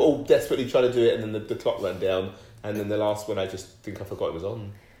we were all desperately trying to do it, and then the clock ran down, and then the last one I just think I forgot it was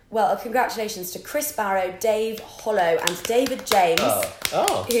on. Well, congratulations to Chris Barrow, Dave Hollow and David James,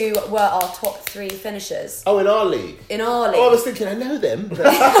 who were our top 3 finishers. Oh, in our league? In our league. Oh, I was thinking, I know them. But can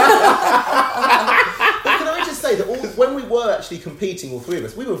I just say that when we were actually competing, all 3 of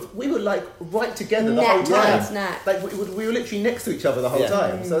us, we were like right together the whole time. Neck. Like we were literally next to each other the whole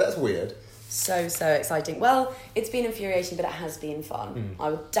time. So that's weird. So exciting. Well, it's been infuriating, but it has been fun.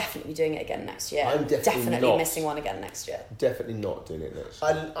 I will definitely be doing it again next year. I'm definitely not. Missing one again next year. Definitely not doing it next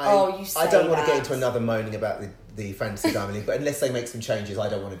I year. You say I don't want to that. get into another moaning about the Fantasy Diamond League, but unless they make some changes, I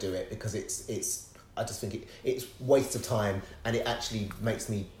don't want to do it because it's I just think it's waste of time and it actually makes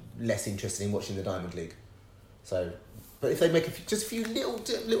me less interested in watching the Diamond League. So, but if they make just a few little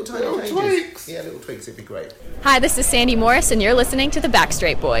tiny changes, tweaks. Yeah, little tweaks, it'd be great. Hi, this is Sandy Morris, and you're listening to the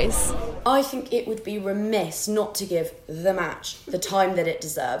Backstreet Boys. I think it would be remiss not to give the match the time that it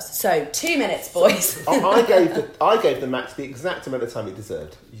deserves. So, 2 minutes, boys. I gave the match the exact amount of time it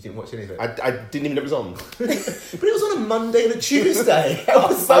deserved. You didn't watch any of it? I didn't even know it was on. But it was on a Monday and a Tuesday. How I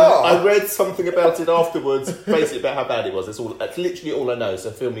bizarre. read something about it afterwards, basically about how bad it was. That's literally all I know,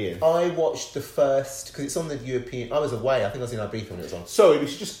 so fill me in. I watched the first, because it's on the European... I was away, I think I was in Ibiza when it was on. Sorry, we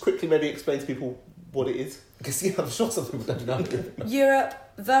should just quickly maybe explain to people what it is. Because, yeah, I'm sure some people don't know. Europe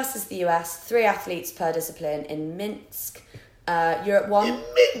versus the US, 3 athletes per discipline in Minsk. Europe won. In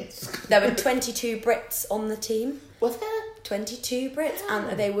Minsk! There were 22 Brits on the team. Was there? 22 Brits,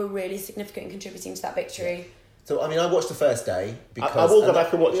 and they were really significant in contributing to that victory. So, I mean, I watched the first day because... I will go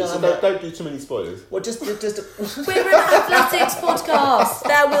back and watch Yeah, it, so I know. don't do too many spoilers. Well, just We're an athletics podcast.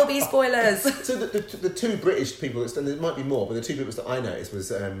 There will be spoilers. so the 2 British people, and there might be more, but the 2 people that I noticed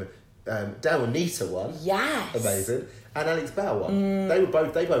was Darryl Nita won. Yes. Amazing. And Alex Bow won. They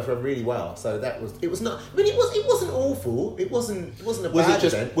both ran really well. So it was not. I mean, it wasn't awful. It wasn't a bad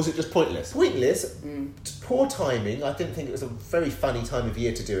event. Was it just pointless? Pointless. Poor timing. I didn't think it was a very funny time of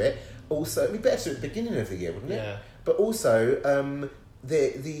year to do it. Also, it'd be better at the beginning of the year, wouldn't it? Yeah. But also,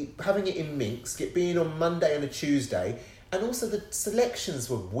 the having it in Minsk, it being on Monday and a Tuesday, and also the selections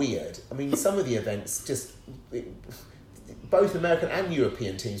were weird. I mean, some of the events both American and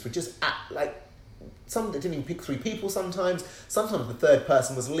European teams were just some that didn't even pick 3 people sometimes. Sometimes the third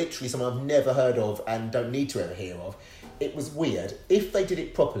person was literally someone I've never heard of and don't need to ever hear of. It was weird. If they did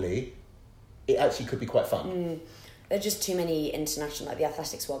it properly, it actually could be quite fun. There are just too many international, like the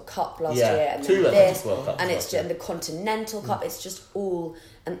Athletics World Cup last Yeah, year, and 2 then Athletics this, World Cups and it's last just year. the Continental Cup. It's just all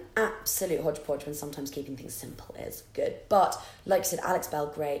an absolute hodgepodge. When sometimes keeping things simple is good. But like you said, Alex Bell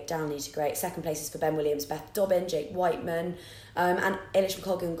great, Darryl Nita great. Second places for Ben Williams, Beth Dobbin, Jake Whiteman, and Eilish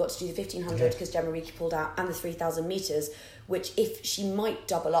McColgan got to do the 1500 because Gemma Reekie pulled out, and the 3000 metres. Which, if she might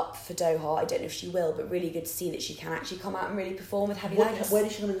double up for Doha, I don't know if she will, but really good to see that she can actually come out and really perform with heavy legs. Where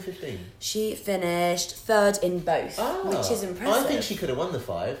did she come in the 15? She finished 3rd in both, which is impressive. I think she could have won the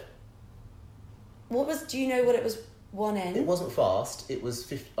 5. Do you know what it was won in? It wasn't fast. It was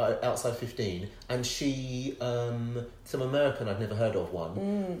outside 15, and she, some American I'd never heard of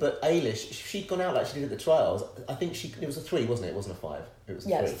won. But Eilish, if she'd gone out like she did at the trials, I think it was a 3, wasn't it? It wasn't a 5. It was a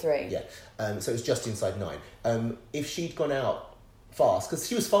 3. It was a 3. Yeah. So it was just inside 9. If she'd gone out fast, because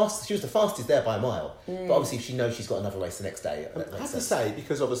she was fast. She was the fastest there by a mile. But obviously, if she knows she's got another race the next day, I have to say,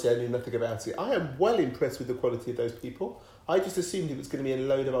 because obviously I knew nothing about it, I am well impressed with the quality of those people. I just assumed it was going to be a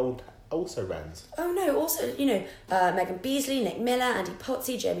load of old also-rans. Oh no, also, Megan Beasley, Nick Miller, Andy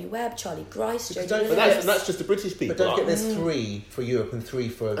Potsy, Jamie Webb, Charlie Grice, Jodie don't But Lewis. that's just the British people. But don't forget, there's 3 for Europe and 3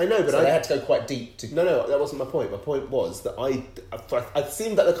 for. I know, but so they had to go quite deep to. No, that wasn't my point. My point was that I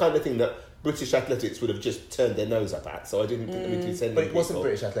seemed like the kind of thing that British athletics would have just turned their nose up at, so I didn't particularly send But any it wasn't people.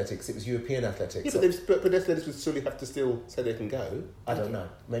 British athletics; it was European athletics. Yeah, but British athletics would surely have to still say they can go. I don't know.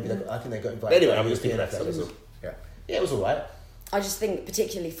 Maybe I think they got invited. Anyway, by I'm just European thinking that's athletics. Yeah, it was all right. I just think,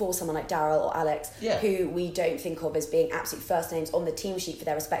 particularly for someone like Daryl or Alex, who we don't think of as being absolute first names on the team sheet for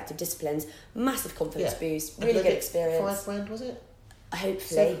their respective disciplines, massive confidence boost, really good experience. $5 was it?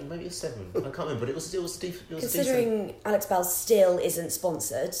 Hopefully. 7, maybe it's 7. I can't remember, but it was Steve. Considering Alex Bell still isn't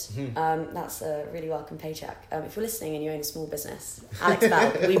sponsored, that's a really welcome paycheck. If you're listening and you own a small business, Alex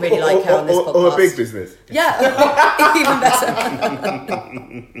Bell, we really like her on this podcast. Or a big business. Yeah, even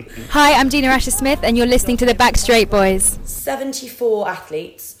better. Hi, I'm Dina Asher Smith, and you're listening to the Back Straight Boys. 74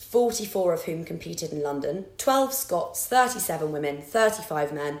 athletes, 44 of whom competed in London, 12 Scots, 37 women,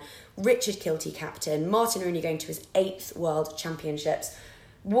 35 men, Richard Kilty captain, Martin Rooney going to his 8th World Championships.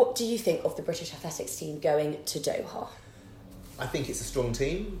 What do you think of the British athletics team going to Doha? I think it's a strong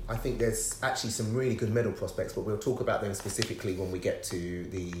team. I think there's actually some really good medal prospects, but we'll talk about them specifically when we get to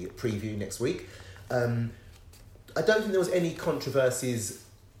the preview next week. I don't think there was any controversies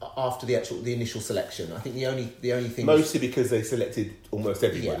after the initial selection. I think the only thing Mostly because they selected almost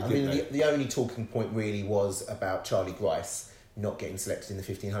everybody. Yeah, I mean the only talking point really was about Charlie Grice not getting selected in the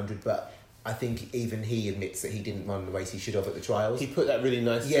 1500, but I think even he admits that he didn't run the race he should have at the trials. He put that really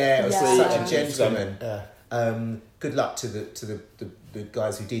nicely. Yeah, it was such a Yeah. gentleman. Good luck to the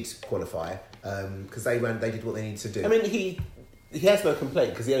guys who did qualify, because they did what they needed to do. I mean, he has no complaint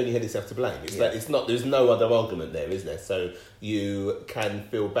because he only had himself to blame. There's no other argument there, is there? So you can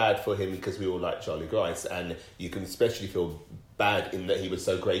feel bad for him because we all like Charlie Grice, and you can especially feel bad in that he was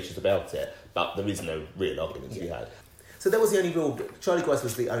so gracious about it, but there is no real argument to be had. So that was the only real. Charlie Grice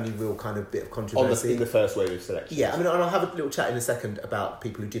was the only real kind of bit of controversy In the first wave of selection. Yeah, I mean, I'll have a little chat in a second about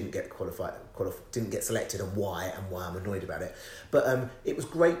people who didn't get didn't get selected, and why I'm annoyed about it. But it was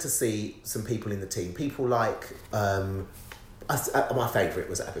great to see some people in the team. People like my favourite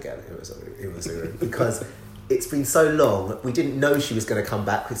was Abigail. It was because it's been so long. We didn't know she was going to come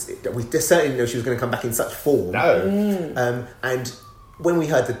back. We certainly didn't know she was going to come back in such form. No. And when we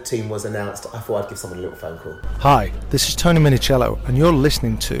heard the team was announced, I thought I'd give someone a little phone call. Hi, this is Tony Minicello, and you're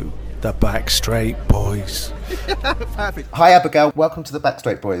listening to the Back Straight Boys. Perfect. Hi, Abigail. Welcome to the Back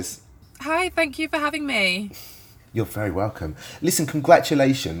Straight Boys. Hi, thank you for having me. You're very welcome. Listen,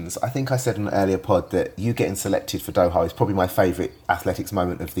 congratulations. I think I said in an earlier pod that you getting selected for Doha is probably my favourite athletics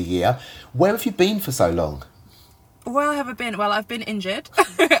moment of the year. Where have you been for so long? Where have I been? Well, I've been injured.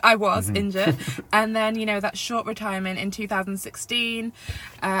 I was injured. And then, that short retirement in 2016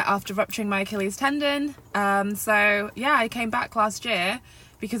 after rupturing my Achilles tendon. I came back last year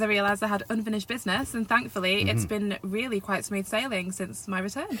because I realised I had unfinished business, and thankfully it's been really quite smooth sailing since my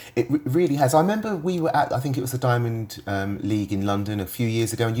return. It really has. I remember we were at, I think it was the Diamond League in London a few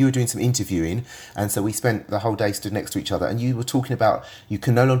years ago, and you were doing some interviewing, and so we spent the whole day stood next to each other, and you were talking about you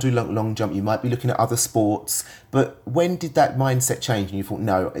can no longer do long jump, you might be looking at other sports, but when did that mindset change and you thought,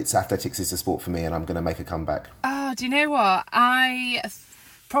 no, athletics is a sport for me and I'm going to make a comeback? Oh, do you know what?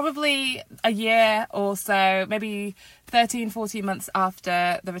 Probably a year or so, maybe 13, 14 months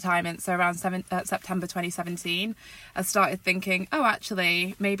after the retirement, so around September 2017, I started thinking,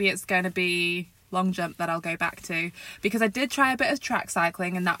 actually, maybe it's going to be long jump that I'll go back to, because I did try a bit of track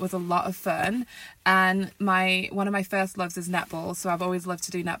cycling and that was a lot of fun, and one of my first loves is netball, so I've always loved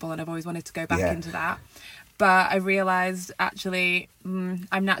to do netball and I've always wanted to go back into that. But I realised, actually,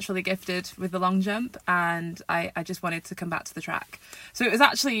 I'm naturally gifted with the long jump, and I just wanted to come back to the track. So it was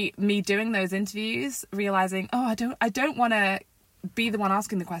actually me doing those interviews, realising, I don't want to be the one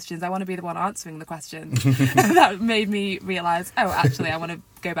asking the questions. I want to be the one answering the questions. That made me realise, actually, I want to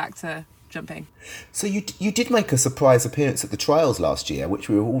go back to jumping. So you did make a surprise appearance at the trials last year, which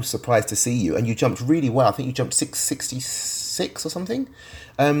we were all surprised to see you, and you jumped really well. I think you jumped 666 or something.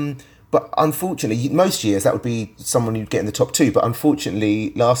 But unfortunately, most years that would be someone you'd get in the top 2. But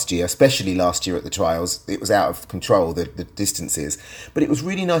unfortunately, especially last year at the trials, it was out of control, the distances. But it was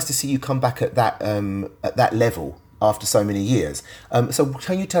really nice to see you come back at that level after so many years. So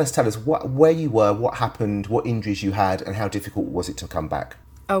can you tell us where you were, what happened, what injuries you had, and how difficult was it to come back?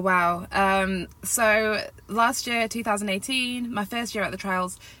 Oh, wow. So last year, 2018, my first year at the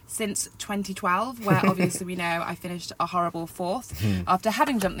trials since 2012, where obviously we know I finished a horrible 4th after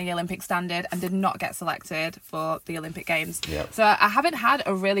having jumped the Olympic standard and did not get selected for the Olympic Games. Yep. So I haven't had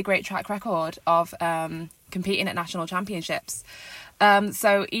a really great track record of competing at national championships.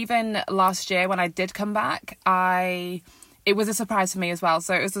 So even last year when I did come back, it was a surprise for me as well.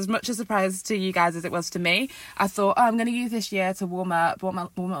 So it was as much a surprise to you guys as it was to me. I thought, I'm going to use this year to warm up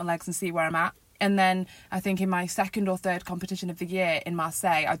my legs and see where I'm at. And then I think in my second or third competition of the year in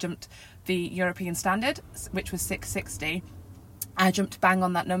Marseille, I jumped the European standard, which was 660. I jumped bang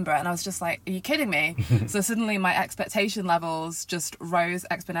on that number and I was just like, are you kidding me? So suddenly my expectation levels just rose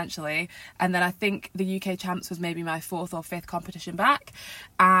exponentially. And then I think the UK Champs was maybe my 4th or 5th competition back.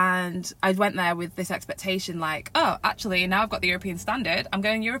 And I went there with this expectation like, oh, actually now I've got the European standard, I'm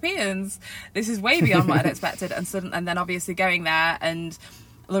going Europeans. This is way beyond what I'd expected. And then obviously going there and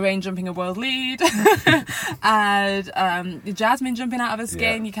Lorraine jumping a world lead and Jasmine jumping out of her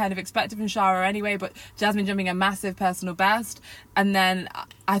skin. You kind of expect it from Shara anyway, but Jasmine jumping a massive personal best. And then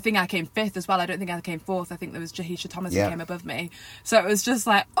I think I came 5th as well. I don't think I came 4th. I think there was Jahisha Thomas who came above me. So it was just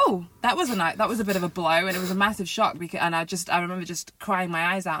like, oh, that was a bit of a blow, and it was a massive shock. And I remember just crying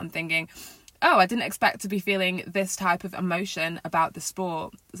my eyes out and thinking, oh, I didn't expect to be feeling this type of emotion about the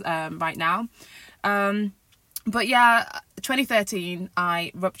sport right now. But yeah, 2013,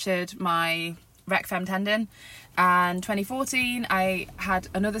 I ruptured my rec fem tendon, and 2014, I had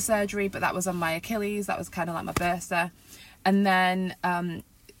another surgery, but that was on my Achilles. That was kind of like my bursa. And then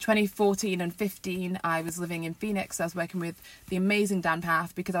 2014 and 15, I was living in Phoenix. I was working with the amazing Dan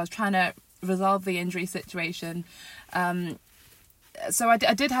Path because I was trying to resolve the injury situation. So I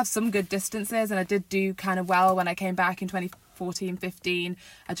did have some good distances, and I did do kind of well when I came back in 2014, 15.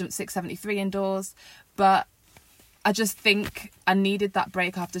 I jumped 673 indoors, but I just think I needed that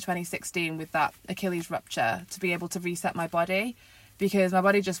break after 2016 with that Achilles rupture to be able to reset my body, because my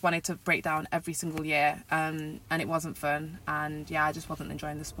body just wanted to break down every single year, and it wasn't fun. And yeah, I just wasn't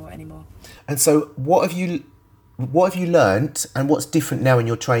enjoying the sport anymore. And so what have you learnt, and what's different now in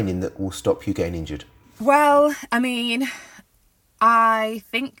your training that will stop you getting injured? Well, I mean, I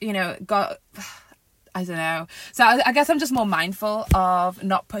think, I don't know. So I guess I'm just more mindful of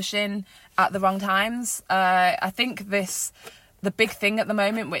not pushing at the wrong times. I think the big thing at the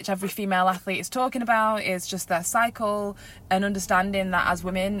moment, which every female athlete is talking about, is just their cycle, and understanding that as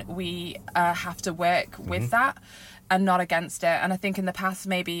women we have to work with that and not against it. And I think in the past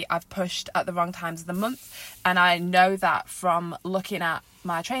maybe I've pushed at the wrong times of the month, and I know that from looking at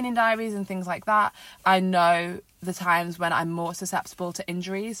my training diaries and things like that. I know the times when I'm more susceptible to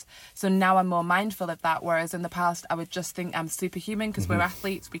injuries, so now I'm more mindful of that, whereas in the past I would just think I'm superhuman because we're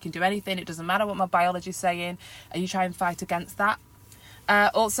athletes, we can do anything, it doesn't matter what my biology's saying, and you try and fight against that.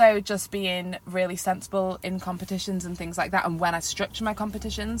 Also just being really sensible in competitions and things like that, and when I structure my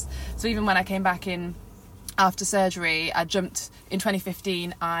competitions. So even when I came back in after surgery, I jumped in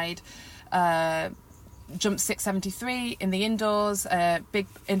 2015, I'd jumped 673 in the indoors, big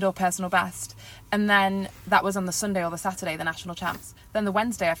indoor personal best, and then that was on the Sunday or the Saturday, the national champs. Then the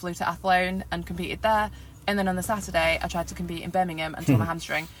Wednesday I flew to Athlone and competed there, and then on the Saturday I tried to compete in Birmingham and tore my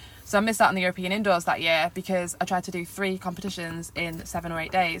hamstring. So I missed out on the European indoors that year because I tried to do 3 competitions in 7 or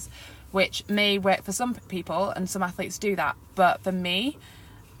 8 days, which may work for some people and some athletes do that, but for me,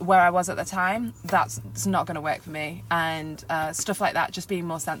 where I was at the time, it's not going to work for me. And stuff like that, just being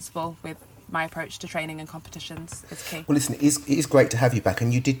more sensible with my approach to training and competitions is key. Well, listen, it is great to have you back,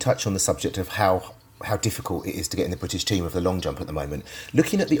 and you did touch on the subject of how difficult it is to get in the British team of the long jump at the moment.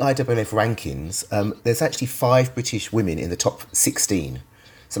 Looking at the IWF rankings, there's actually 5 British women in the top 16.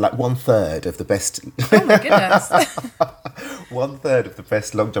 So like 1/3 of the best. Oh my goodness! 1/3 of the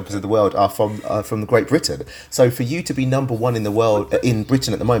best long jumpers in the world are from Great Britain. So for you to be number 1 in the world in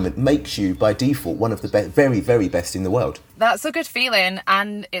Britain at the moment makes you by default one of the very, very best in the world. That's a good feeling,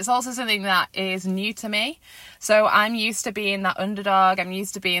 and it's also something that is new to me. So I'm used to being that underdog. I'm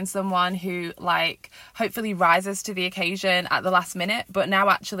used to being someone who, like, hopefully rises to the occasion at the last minute. But now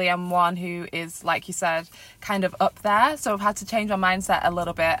actually I'm one who is, like you said, kind of up there. So I've had to change my mindset a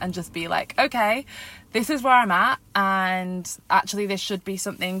little bit and just be like, okay, this is where I'm at. And actually this should be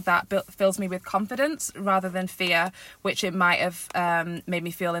something that fills me with confidence rather than fear, which it might have made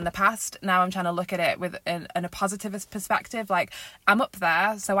me feel in the past. Now I'm trying to look at it with a positivist perspective. Like, I'm up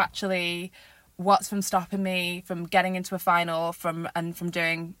there. So actually, what's from stopping me from getting into a final from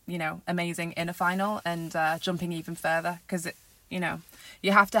doing, amazing in a final and jumping even further? Because,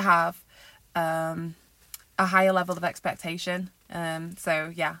 you have to have a higher level of expectation.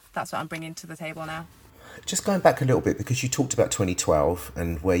 So, yeah, that's what I'm bringing to the table now. Just going back a little bit, because you talked about 2012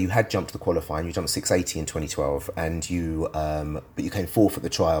 and where you had jumped the qualifying, you jumped 680 in 2012, and but you came fourth at the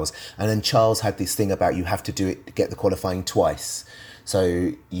trials. And then Charles had this thing about you have to do it, get the qualifying twice.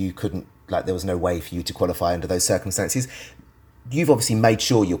 So you couldn't, there was no way for you to qualify under those circumstances. You've obviously made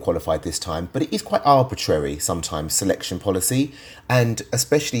sure you're qualified this time, but it is quite arbitrary sometimes, selection policy. And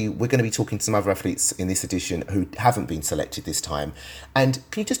especially, we're going to be talking to some other athletes in this edition who haven't been selected this time. And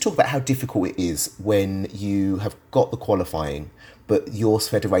can you just talk about how difficult it is when you have got the qualifying, but your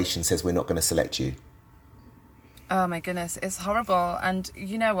federation says we're not going to select you? Oh my goodness, it's horrible. And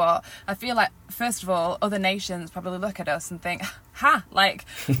you know what? I feel like, first of all, other nations probably look at us and think,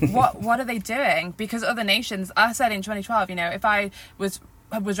 what are they doing? Because other nations, I said in 2012, if I was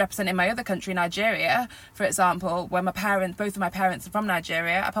representing my other country, Nigeria, for example, where both of my parents are from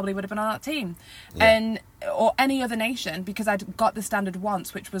Nigeria, I probably would have been on that team. Yeah. Or any other nation, because I'd got the standard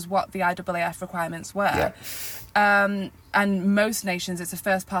once, which was what the IAAF requirements were. Yeah. And most nations, it's a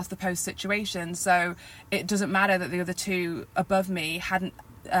first past the post situation, so it doesn't matter that the other two above me had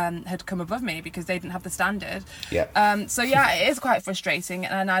come above me because they didn't have the standard. Yeah. So yeah, it is quite frustrating,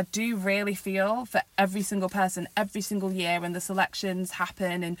 and I do really feel for every single person every single year when the selections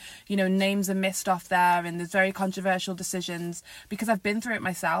happen and names are missed off there and there's very controversial decisions, because I've been through it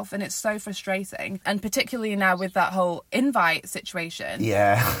myself and it's so frustrating. And particularly now with that whole invite situation,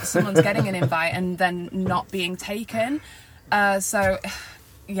 someone's getting an invite and then not being taken. So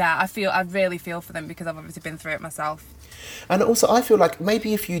yeah, I really feel for them because I've obviously been through it myself. And also, I feel like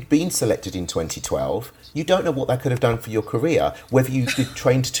maybe if you'd been selected in 2012, you don't know what that could have done for your career. Whether you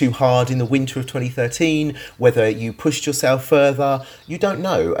trained too hard in the winter of 2013, whether you pushed yourself further, you don't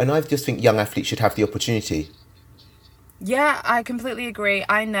know. And I just think young athletes should have the opportunity. Yeah, I completely agree.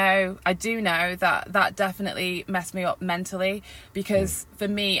 I do know that definitely messed me up mentally, because for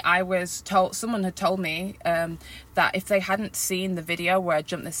me, someone had told me that if they hadn't seen the video where I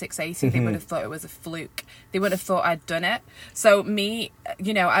jumped the 680, they would have thought it was a fluke. They would have thought I'd done it. So me,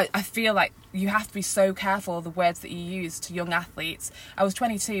 I feel like you have to be so careful of the words that you use to young athletes. I was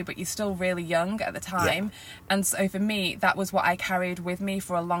 22, but you're still really young at the time. Yeah. And so for me, that was what I carried with me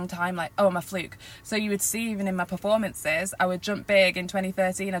for a long time, like, oh, I'm a fluke. So you would see even in my performances, I would jump big in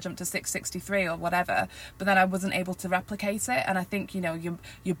 2013, I jumped to 663 or whatever, but then I wasn't able to replicate it. And I think,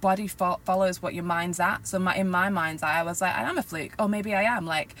 your body follows what your mind's at. So in my mind's eye, I was like, I am a fluke. Oh, maybe I am.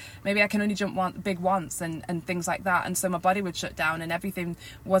 Like, maybe I can only jump big once and things like that. And so my body would shut down and everything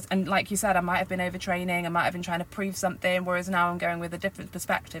was, and like you said, I might have been overtraining, I might have been trying to prove something, whereas now I'm going with a different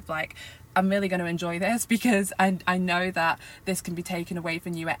perspective, like, I'm really going to enjoy this because I know that this can be taken away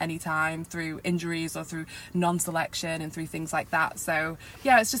from you at any time through injuries or through non-selection and through things like that. So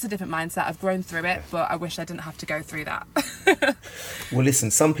yeah, it's just a different mindset. I've grown through it, but I wish I didn't have to go through that. Well,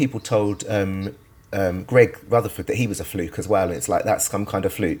 listen, some people told Greg Rutherford that he was a fluke as well, and it's like that's some kind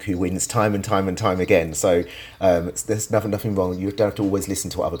of fluke who wins time and time and time again. So there's nothing wrong. You don't have to always listen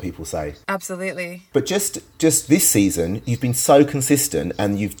to what other people say. Absolutely. But just this season, you've been so consistent,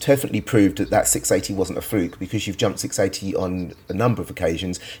 and you've definitely proved that 680 wasn't a fluke, because you've jumped 680 on a number of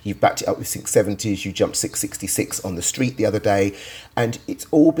occasions. You've backed it up with 670s. You jumped 666 on the street the other day, and it's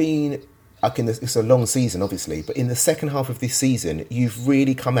all been. It's a long season, obviously, but in the second half of this season, you've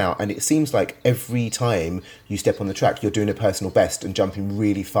really come out, and it seems like every time you step on the track, you're doing a personal best and jumping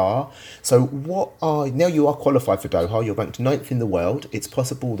really far. So now you are qualified for Doha, you're ranked 9th in the world. It's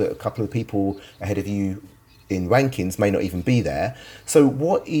possible that a couple of people ahead of you in rankings may not even be there. So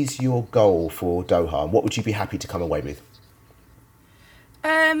what is your goal for Doha? What would you be happy to come away with?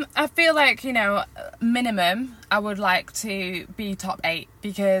 I feel like, minimum, I would like to be top 8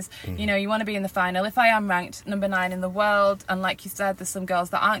 because, you want to be in the final. If I am ranked number 9 in the world, and like you said, there's some girls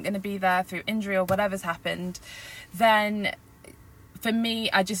that aren't going to be there through injury or whatever's happened, then for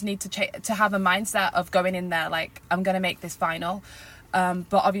me, I just need to have a mindset of going in there like, I'm going to make this final.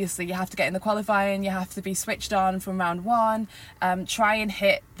 But obviously you have to get in the qualifying, you have to be switched on from round 1, try and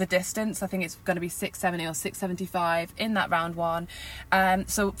hit the distance. I think it's going to be 670 or 675 in that round 1.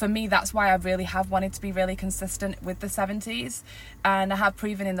 So for me, that's why I really have wanted to be really consistent with the 70s, and I have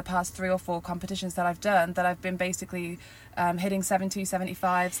proven in the past 3 or 4 competitions that I've done that I've been basically hitting 70,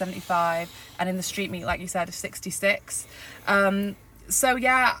 75, 75, and in the street meet, like you said, 66. So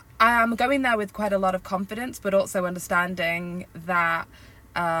yeah, I am going there with quite a lot of confidence, but also understanding that,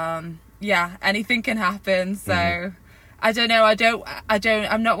 anything can happen. So I don't know.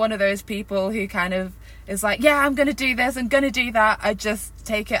 I'm not one of those people who kind of is like, yeah, I'm going to do this, I'm going to do that. I just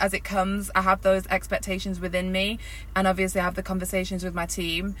take it as it comes. I have those expectations within me, and obviously I have the conversations with my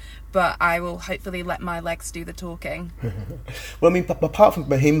team, but I will hopefully let my legs do the talking. Well, I mean, apart from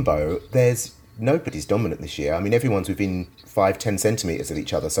Mahimbo, there's nobody's dominant this year. I mean, everyone's within 5-10 centimetres of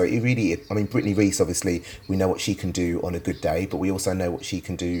each other. So it really, I mean, Brittany Reese, obviously, we know what she can do on a good day, but we also know what she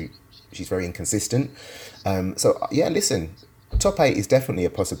can do. She's very inconsistent. Listen, top 8 is definitely a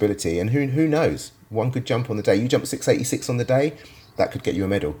possibility. And who knows? One good jump on the day. You jump 686 on the day, that could get you a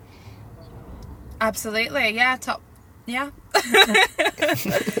medal. Absolutely, yeah,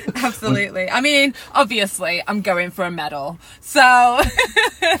 absolutely. I mean, obviously, I'm going for a medal. So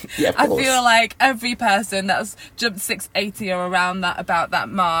Yeah, I feel like every person that's jumped 680 or around about that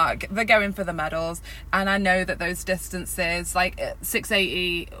mark, they're going for the medals. And I know that those distances, like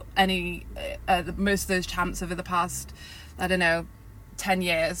 680, most of those champs over the past, 10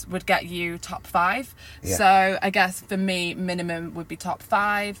 years would get you top 5. Yeah. So I guess for me, minimum would be top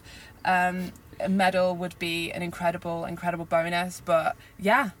 5. A medal would be an incredible bonus, but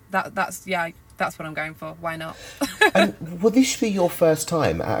that's what I'm going for. Why not? And will this be your first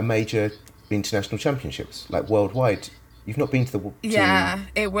time at a major international championships, like worldwide? You've not been to the...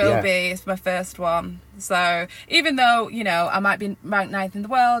 It will be. It's my first one. So even though, I might be ranked 9th in the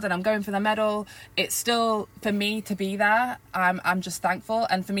world and I'm going for the medal, it's still, for me to be there, I'm just thankful.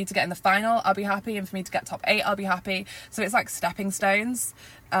 And for me to get in the final, I'll be happy. And for me to get top 8, I'll be happy. So it's like stepping stones.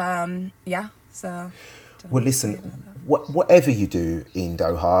 So... Well, listen, whatever you do in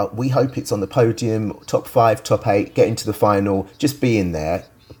Doha, we hope it's on the podium, top 5, top 8, get into the final, just be in there.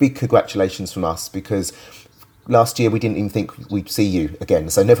 Big congratulations from us, because last year we didn't even think we'd see you again.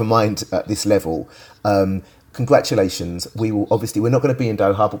 So never mind at this level. Congratulations. We will, obviously, we're not going to be in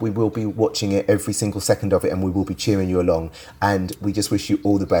Doha, but we will be watching it every single second of it, and we will be cheering you along. And we just wish you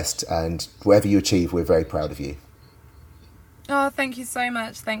all the best, and whatever you achieve, we're very proud of you. Oh, thank you so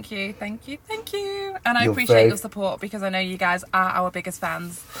much. Thank you. And I appreciate your support, because I know you guys are our biggest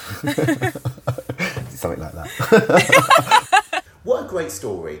fans. Something like that. What a great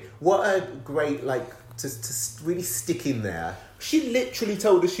story. What a great, to really stick in there. She literally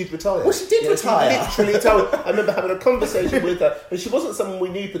told us she'd retire. Well, she did retire. She literally told. I remember having a conversation with her, and she wasn't someone we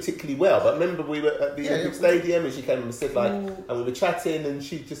knew particularly well. But I remember we were at the Olympic Stadium, and she came and said and we were chatting, and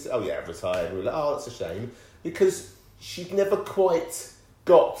she just, I've retired. And we were like, oh, that's a shame, because she'd never quite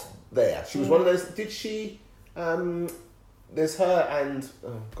got there. She was one of those. Did she? There's her and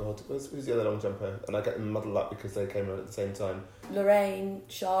who's the other long jumper? And I get them muddled up because they came around at the same time. Lorraine,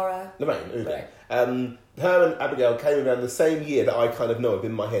 Shara. Lorraine. Her and Abigail came around the same year that I kind of know of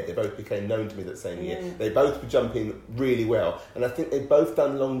in my head. They both became known to me that same year. They both were jumping really well, and I think they'd both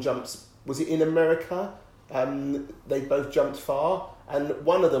done long jumps. Was it in America? They both jumped far, and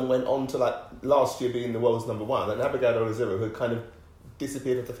one of them went on to last year being the world's number 1, and Abigail Olaziro, who kind of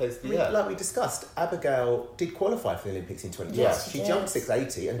disappeared off the face of the earth. Like we discussed, Abigail did qualify for the Olympics in 2012. Yes, she jumped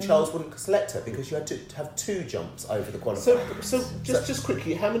 680, and Charles wouldn't select her because you had to have 2 jumps over the qualifier. So just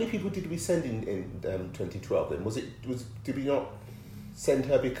quickly, how many people did we send in 2012 then? Did we not send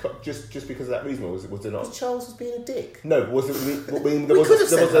her just because of that reason, or was there not? Because Charles was being a dick. No, there was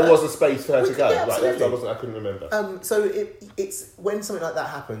a space for her to go. Absolutely. I couldn't remember. So it's when something like that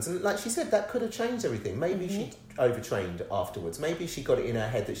happens, and like she said, that could have changed everything. Maybe she overtrained afterwards. Maybe she got it in her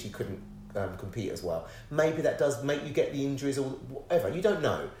head that she couldn't compete as well. Maybe that does make you get the injuries or whatever. You don't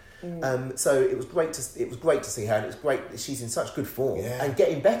know. So it was great to see her, and it's great that she's in such good form and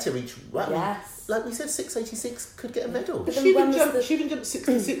getting better each round. Yes. Like we said, 686 could get a medal. But She even jumped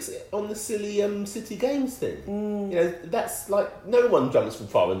 66 on the silly City Games thing. That's no one jumps from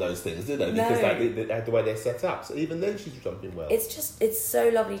far in those things, do they? Because the way they're set up. So even then, she's jumping well. It's so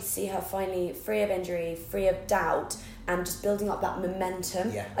lovely to see her finally free of injury, free of doubt, and just building up that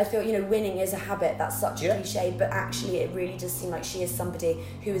momentum. Yeah. I feel, winning is a habit. That's such a cliche, but actually, it really does seem like she is somebody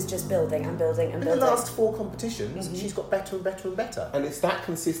who is just building and building and in building. the last 4 competitions, she's got better and better and better. And it's that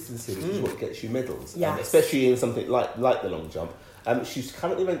consistency which is what gets you medals. Yes. Especially in something like the long jump. She's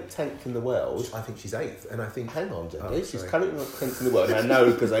currently ranked 10th in the world. I think she's 8th, and I think... Hang on, Jenny. She's currently ranked 10th in the world, and I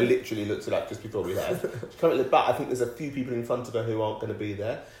know because I literally looked it up just before we left. But I think there's a few people in front of her who aren't going to be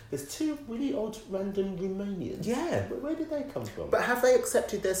there. There's 2 really odd random Romanians. Yeah. Where did they come from? But have they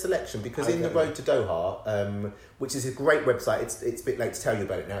accepted their selection? Because in the Road to Doha, which is a great website, it's a bit late to tell you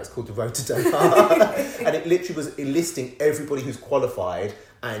about it now, it's called the Road to Doha, and it literally was enlisting everybody who's qualified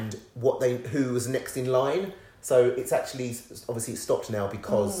and who was next in line. So it's actually, obviously it's stopped now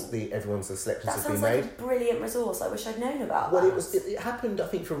because everyone's selections has been made. That sounds like a brilliant resource. I wish I'd known about that. Well, it happened, I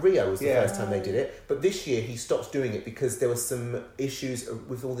think, for Rio was the first time they did it. But this year he stopped doing it because there were some issues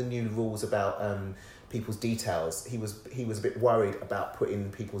with all the new rules about people's details. He was a bit worried about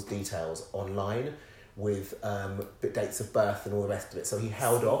putting people's details online, with the dates of birth and all the rest of it. So he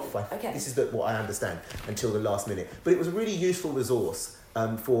held off. This is what I understand, until the last minute. But it was a really useful resource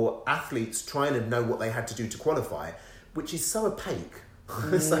for athletes trying to know what they had to do to qualify, which is so opaque.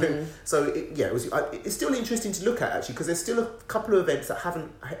 It's still interesting to look at, actually, because there's still a couple of events that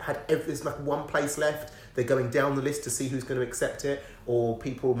haven't had there's like one place left. They're going down the list to see who's going to accept it, or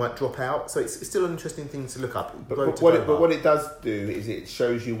people might drop out. So it's still an interesting thing to look up. But what it does do is it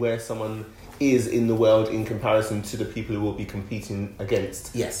shows you where someone is in the world in comparison to the people who will be competing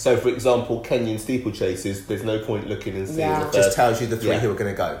against. Yes. So, for example, Kenyan steeplechasers, there's no point looking and seeing the first. Just tells you the three who are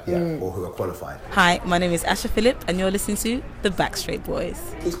going to go, or who are qualified. Hi, my name is Asha Phillip, and you're listening to The Backstreet Boys.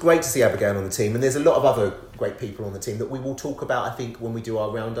 It's great to see Abigail on the team, and there's a lot of other great people on the team that we will talk about, I think, when we do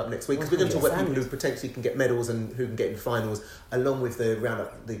our roundup next week, because we're going to talk about people who potentially can get medals and who can get in finals, along with the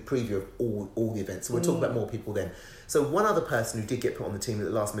roundup, the preview of all the events. So we'll talk about more people then. So one other person who did get put on the team at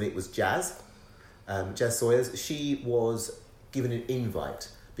the last minute was Jazz. Jazz Sawyers. She was given an invite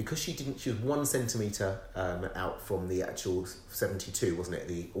because she was 1 centimetre out from the actual 72, wasn't it,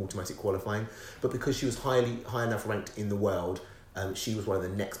 the automatic qualifying, but because she was high enough ranked in the world, she was one of the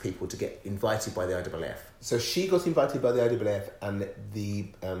next people to get invited by the IAAF. So she got invited by the IAAF, and the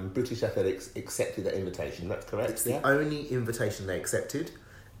British Athletics accepted that invitation. That's correct. It's the only invitation they accepted,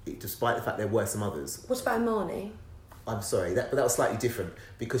 despite the fact there were some others. What about Imani? I'm sorry, but that was slightly different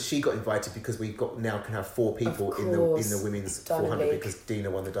because she got invited because we now can have 4 people in the women's Diamond 400 League. because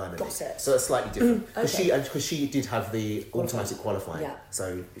Dina won the Diamond League. Got it. So that's slightly different. Okay. Because she did have the automatic qualifying,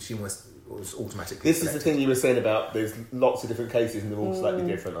 so she was automatically This selected. is the thing you were saying about there's lots of different cases and they're all slightly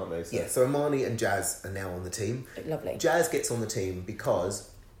different, aren't they? Yeah, so Imani and Jazz are now on the team. Lovely. Jazz gets on the team because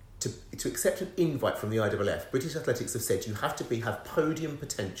to accept an invite from the IAAF, British Athletics have said you have to have podium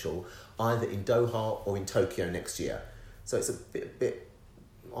potential either in Doha or in Tokyo next year. So it's a bit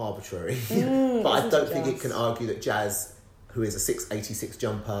arbitrary. But I don't think it can argue that Jazz, who is a 6'86"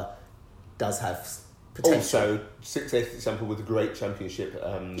 jumper, does have potential. Also, 6'8" jumper with a great championship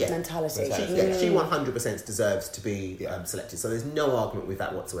mentality. She 100% deserves to be selected. So there's no argument with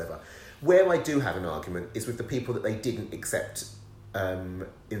that whatsoever. Where I do have an argument is with the people that they didn't accept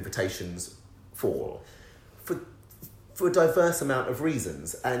invitations for a diverse amount of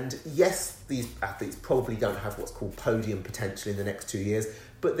reasons. And yes, these athletes probably don't have what's called podium potential in the next 2 years,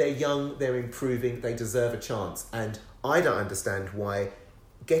 but they're young, they're improving, they deserve a chance. And I don't understand why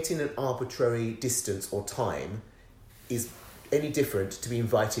getting an arbitrary distance or time is any different to be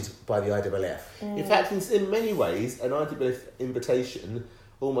invited by the IAAF. In fact, in many ways, an IAAF invitation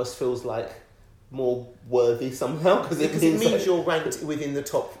almost feels like more worthy somehow because it means you're ranked within the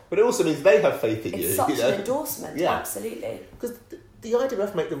top. But it also means they have faith in you. It's such an endorsement, absolutely. Because the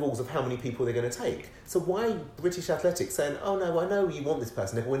IAAF make the rules of how many people they're going to take. So why British Athletics saying, oh no, I know you want this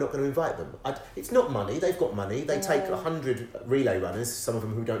person, but we're not going to invite them? It's not money. They've got money. They take 100 relay runners, some of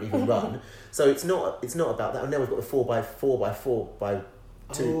them who don't even run. So it's not about that. And now we've got the 4x4 by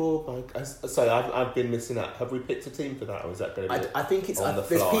 2. Oh my God. Sorry, I've been missing out. Have we picked a team for that, or is that going to be I think it's on the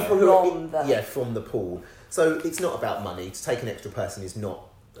there's fly? people who are from the pool. So it's not about money. To take an extra person is not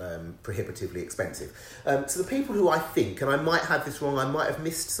prohibitively expensive. So the people who I think, and I might have this wrong, I might have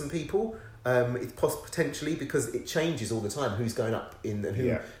missed some people. It's potentially because it changes all the time. Who's going up in and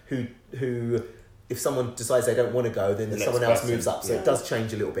who if someone decides they don't want to go, then someone else moves up. So it does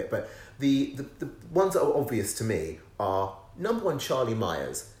change a little bit. But the ones that are obvious to me are number 1, Charlie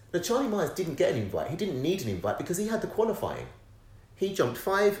Myers. Now Charlie Myers didn't get an invite. He didn't need an invite because he had the qualifying. He jumped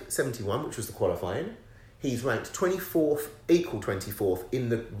 5.71, which was the qualifying. He's ranked 24th, equal 24th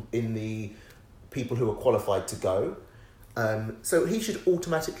in the people who are qualified to go. So he should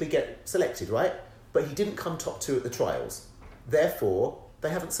automatically get selected, right? But he didn't come top 2 at the trials. Therefore, they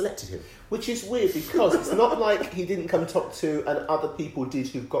haven't selected him. Which is weird because it's not like he didn't come top 2 and other people did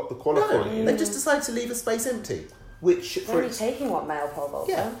who've got the qualifying. No, they just decided to leave a space empty. Which They're only taking male pole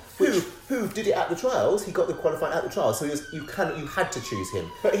vaulter. Yeah. Who did it at the trials? He got the qualifying at the trials, so you had to choose him.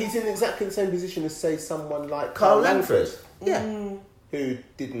 But he's in exactly the same position as, say, someone like Carl Langford. Yeah. Who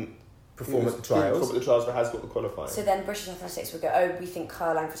didn't perform at the trials, but has got the qualifying. So then British Athletics would go, oh, we think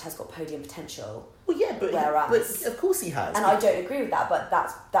Carl Langford has got podium potential. Well, yeah, but of course he has. And I don't agree with that, but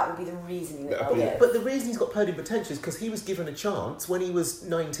that would be the reasoning that they'll give. But the reason he's got podium potential is because he was given a chance when he was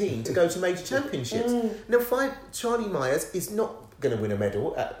 19 to go to major championships. Now, Charlie Myers is not going to win a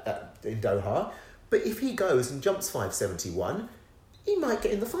medal in Doha, but if he goes and jumps 5.71, he might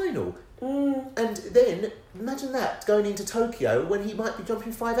get in the final. And then, imagine that, going into Tokyo when he might be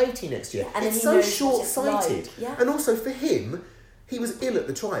jumping 5.80 next year. And it's then so short-sighted. like. Yeah. And also for him, He was ill at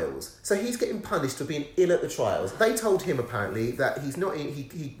the trials, so he's getting punished for being ill at the trials. They told him apparently that he's not in,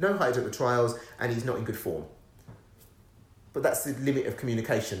 he no height at the trials and he's not in good form. But that's the limit of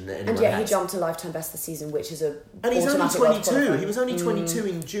communication that anyone And yet has. he jumped to lifetime best this season, which is a And he's only automatic world 22. qualifying. He was only 22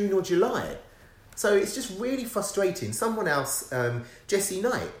 in June or July. So it's just really frustrating. Someone else, Jessie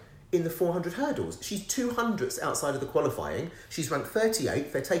Knight, in the 400 hurdles. She's 200ths outside of the qualifying. She's ranked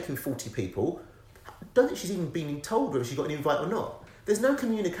 38th. They're taking 40 people. Don't think she's even been told whether she got an invite or not. There's no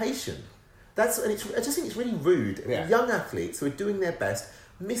communication. I just think it's really rude. Yeah. Young athletes who are doing their best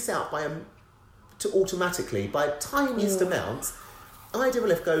miss out by automatically by tiniest amounts.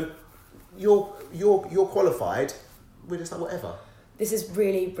 IAAF go, you're qualified. We're just like, whatever. This is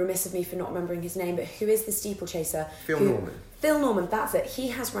really remiss of me for not remembering his name, but who is the steeplechaser? Phil Norman. Phil Norman, that's it. He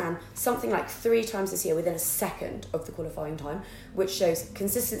has ran something like 3 times this year within a second of the qualifying time, which shows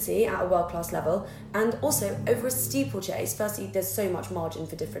consistency at a world-class level. And also, over a steeplechase, firstly, there's so much margin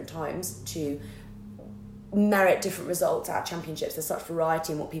for different times to merit different results at championships. There's such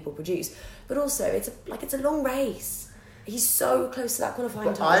variety in what people produce. But also, it's a long race. He's so close to that qualifying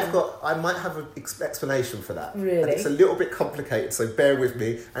But time. I might have an explanation for that. Really? And it's a little bit complicated, so bear with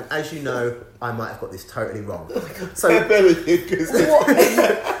me. And as you know, I might have got this totally wrong. So Bear with you, because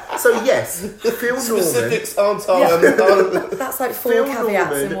So yes, Phil Norman. specifics aren't That's like 4 Phil caveats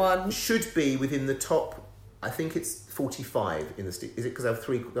Norman in one. should be within the top. I think it's 45 in the. Is it because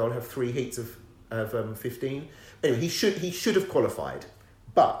they'll have 3 heats of 15? Anyway, he should have qualified,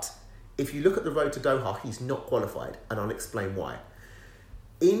 but if you look at the road to Doha, he's not qualified, and I'll explain why.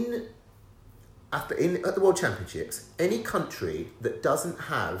 At the World Championships, any country that doesn't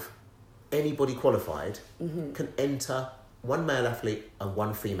have anybody qualified can enter 1 male athlete and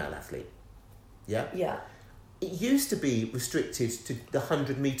 1 female athlete. Yeah? Yeah. It used to be restricted to the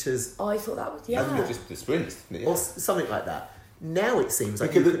 100 metres Oh, I thought that was... I think Yeah. it's just the sprints, isn't it? or something like that. Now it seems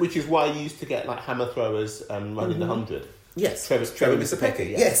like... Because, which is why you used to get like hammer throwers running the 100. Yes. Trevor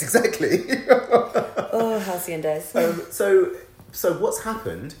Missapecki. Yes, exactly. Oh, halcyon days. So what's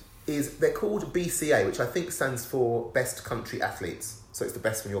happened is they're called BCA, which I think stands for Best Country Athletes. So it's the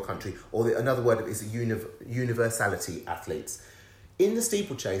best from your country. Or another word is universality athletes. In the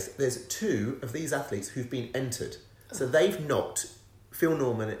steeplechase, there's 2 of these athletes who've been entered. So they've knocked Phil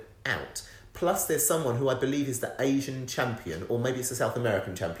Norman out. Plus there's someone who I believe is the Asian champion, or maybe it's the South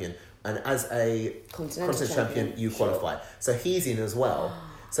American champion. And as a continental champion, you qualify. So he's in as well.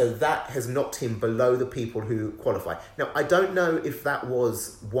 So that has knocked him below the people who qualify. Now, I don't know if that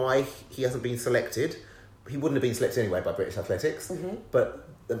was why he hasn't been selected. He wouldn't have been selected anyway by British Athletics, but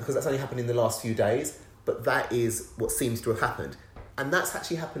because that's only happened in the last few days. But that is what seems to have happened. And that's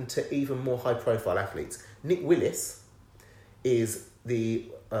actually happened to even more high-profile athletes. Nick Willis is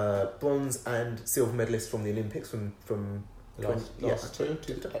the bronze and silver medalist from the Olympics from Last 2,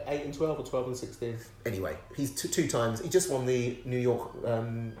 8 and 12 or 12 and 16. Anyway, he's 2 times. He just won the New York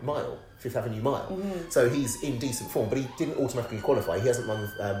mile, Fifth Avenue mile. So he's in decent form, but he didn't automatically qualify. He hasn't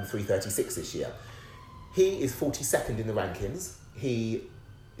won 3:36 this year. He is 42nd in the rankings. He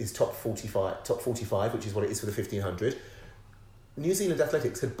is top 45, which is what it is for the 1500. New Zealand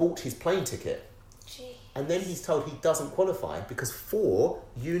Athletics had bought his plane ticket. And then he's told he doesn't qualify because 4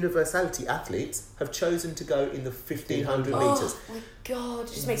 universality athletes have chosen to go in the 1500 metres. Oh my God,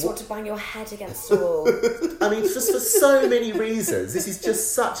 it just makes you want to bang your head against the wall. I mean, just for so many reasons, this is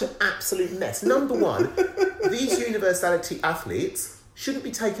just such an absolute mess. Number one, these universality athletes shouldn't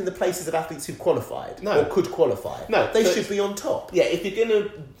be taking the places of athletes who've qualified or could qualify. No, they should be on top. Yeah, if you're going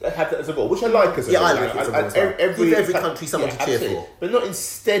to have that as a rule, which I like as a rule. I like it as a rule as well. Give every country someone to cheer absolutely. for. But not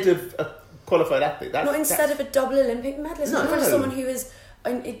instead of a qualified athlete. Not instead of a double Olympic medalist. No. Not for someone who is...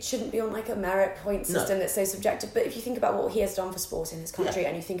 And it shouldn't be on like a merit point system that's so subjective. But if you think about what he has done for sport in his country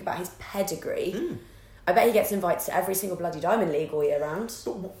and you think about his pedigree, I bet he gets invites to every single bloody Diamond League all year round.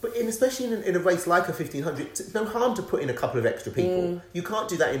 But especially in a race like a 1500, it's no harm to put in a couple of extra people. You can't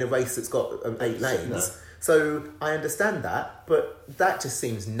do that in a race that's got 8 lanes. No. So I understand that, but that just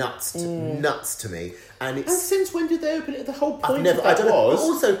seems nuts to me. And And since when did they open it? The whole point I don't of that know. was... But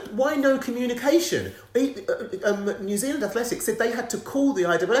also, why no communication? New Zealand Athletics said they had to call the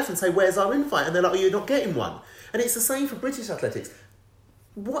IAAF and say, "Where's our invite?" And they're like, "Oh, you're not getting one." And it's the same for British Athletics.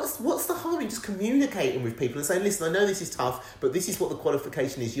 What's the harm in just communicating with people and saying, "Listen, I know this is tough, but this is what the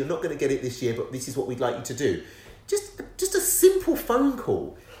qualification is. You're not going to get it this year, but this is what we'd like you to do." Just a simple phone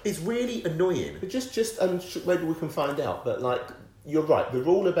call is really annoying. But just maybe we can find out. But like, you're right. The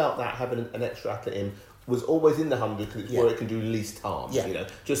rule about that having an extra athlete in was always in the 100 because it's where it can do least harm. Yeah. You know,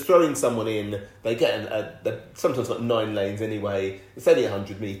 just throwing someone in, they get they've sometimes got 9 lanes anyway. It's only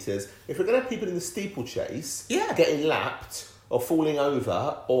 100 metres. If we're going to have people in the steeplechase getting lapped or falling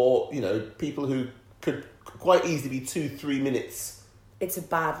over, or, you know, people who could quite easily be 2-3 minutes. It's a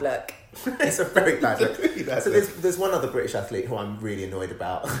bad look. It's a very bad look. Really bad So look. there's one other British athlete who I'm really annoyed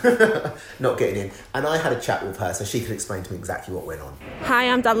about not getting in, and I had a chat with her so she could explain to me exactly what went on. Hi,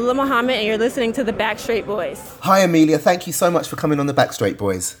 I'm Dalila Muhammad, and you're listening to the Backstreet Boys. Hi Amelia, thank you so much for coming on the Backstreet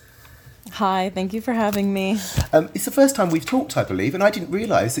Boys. Hi, thank you for having me. It's the first time we've talked, I believe, and I didn't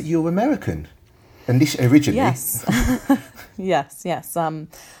realise that you were American originally. Yes. yes.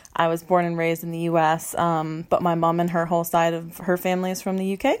 I was born and raised in the U.S., but my mom and her whole side of her family is from the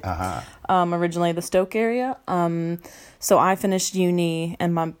U.K., originally the Stoke area. So I finished uni,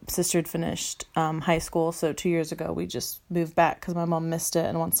 and my sister had finished high school, so 2 years ago we just moved back because my mom missed it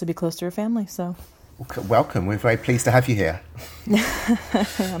and wants to be close to her family, so... Welcome, we're very pleased to have you here.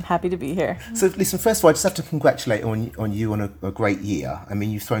 I'm happy to be here. So listen, first of all, I just have to congratulate on you on a great year. I mean,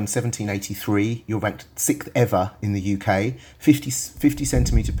 you've thrown 1783, you're ranked 6th ever in the UK, 50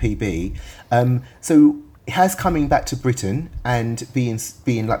 centimetre PB. So has coming back to Britain and being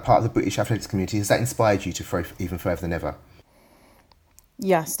like part of the British athletics community, has that inspired you to throw even further than ever?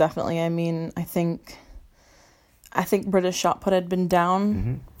 Yes, definitely. I mean, I think British shot put had been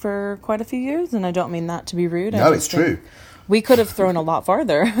down for quite a few years, and I don't mean that to be rude. No, it's true. We could have thrown a lot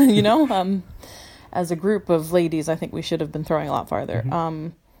farther, you know. As a group of ladies, I think we should have been throwing a lot farther.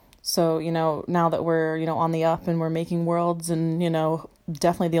 So, you know, now that we're, you know, on the up and we're making worlds and, you know,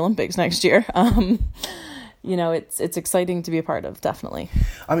 definitely the Olympics next year, you know, it's exciting to be a part of, definitely.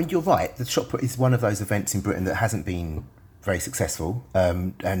 I mean, you're right. The shot put is one of those events in Britain that hasn't been very successful,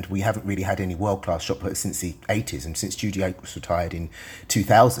 and we haven't really had any world-class shot putters since the 80s and since Judy Oakes retired in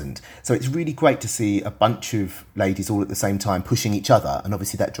 2000. So it's really great to see a bunch of ladies all at the same time pushing each other, and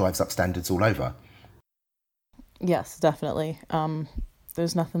obviously that drives up standards all over. Yes, definitely.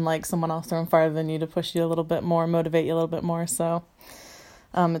 There's nothing like someone else throwing farther than you to push you a little bit more, motivate you a little bit more. So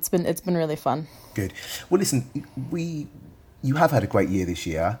it's been really fun. Good. Well, listen, you have had a great year this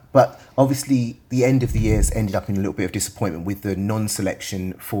year, but obviously the end of the year's ended up in a little bit of disappointment with the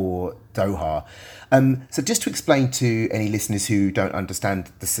non-selection for Doha. So just to explain to any listeners who don't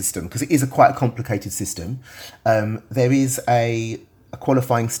understand the system, because it is quite a complicated system, there is a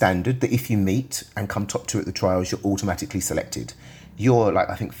qualifying standard that if you meet and come top 2 at the trials, you're automatically selected. You're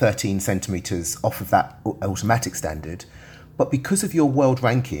like, I think, 13 centimetres off of that automatic standard, but because of your world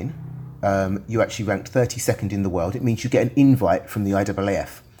ranking, you actually ranked 32nd in the world. It means you get an invite from the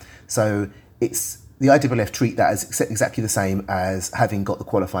IAAF. So it's the IAAF treat that as exactly the same as having got the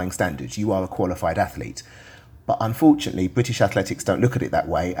qualifying standards. You are a qualified athlete. But unfortunately, British Athletics don't look at it that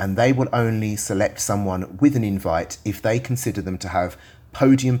way, and they will only select someone with an invite if they consider them to have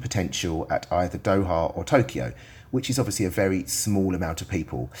podium potential at either Doha or Tokyo, which is obviously a very small amount of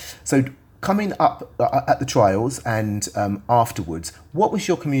people. So coming up at the trials and afterwards, what was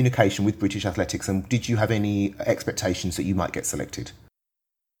your communication with British Athletics, and did you have any expectations that you might get selected?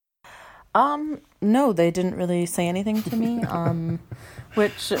 No, they didn't really say anything to me,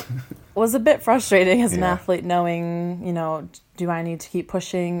 which was a bit frustrating as an athlete, knowing, you know, do I need to keep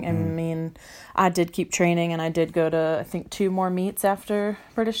pushing? I mean, I did keep training, and I did go to, I think, 2 more meets after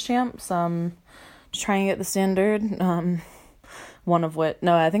British Champs, to try and get the standard. I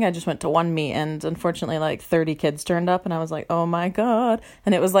think I just went to 1 meet, and unfortunately like 30 kids turned up, and I was like, oh my God.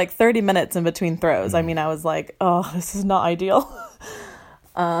 And it was like 30 minutes in between throws. I mean, I was like, oh, this is not ideal.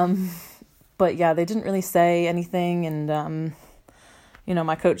 But yeah, they didn't really say anything. And, you know,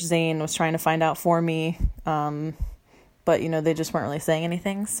 my coach Zane was trying to find out for me. But, you know, they just weren't really saying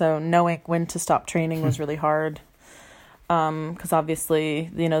anything. So knowing when to stop training was really hard. Because obviously,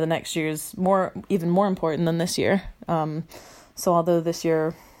 you know, the next year is even more important than this year. So although this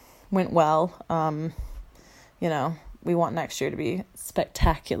year went well, you know, we want next year to be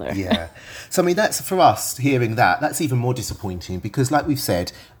spectacular. Yeah. So, I mean, that's for us, hearing that's even more disappointing because, like we've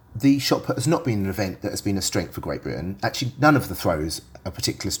said, the shot put has not been an event that has been a strength for Great Britain. Actually, none of the throws are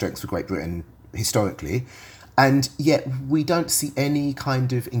particular strengths for Great Britain historically. And yet we don't see any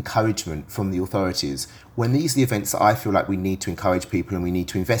kind of encouragement from the authorities when these are the events that I feel like we need to encourage people and we need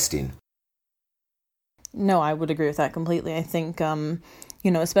to invest in. No, I would agree with that completely. I think,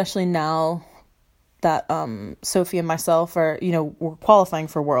 you know, especially now that Sophie and myself are, you know, we're qualifying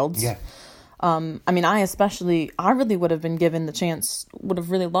for Worlds. Yeah. I mean, I really would have been given the chance, would have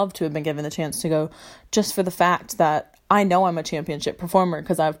really loved to have been given the chance to go just for the fact that I know I'm a championship performer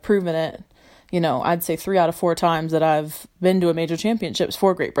because I've proven it. You know, I'd say 3 out of 4 times that I've been to a major championships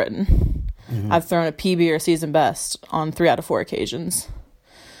for Great Britain. Mm-hmm. I've thrown a PB or season best on 3 out of 4 occasions.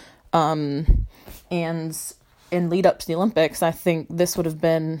 And in lead up to the Olympics, I think this would have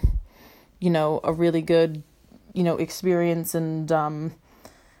been, you know, a really good experience and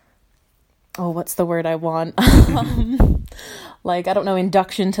what's the word I want? Like, I don't know,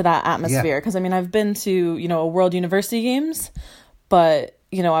 induction to that atmosphere. Because, I mean, I've been to, a World University Games, but,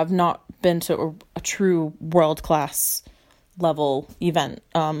 I've not been to a true world-class level event.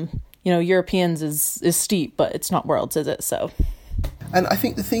 Europeans is steep, but it's not Worlds, is it? So... And I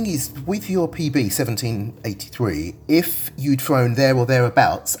think the thing is, with your PB 1783, if you'd thrown there or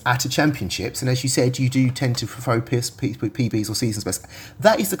thereabouts at a championships, and as you said, you do tend to throw PBs or seasons best,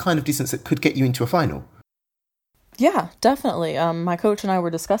 that is the kind of distance that could get you into a final. Yeah, definitely. My coach and I were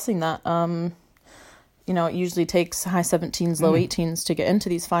discussing that. It usually takes high 17s, low 18s to get into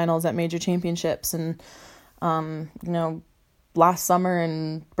these finals at major championships. And, last summer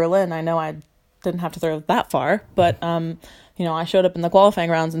in Berlin, I know I didn't have to throw that far, but... I showed up in the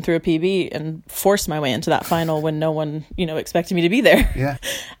qualifying rounds and threw a PB and forced my way into that final when no one, expected me to be there. Yeah.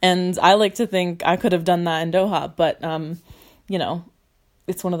 And I like to think I could have done that in Doha, but,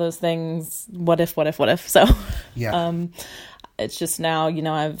 it's one of those things, what if? So, yeah. It's just now,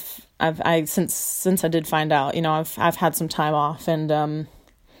 I've since I did find out, I've had some time off and,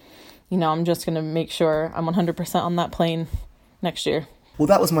 I'm just going to make sure I'm 100% on that plane next year. Well,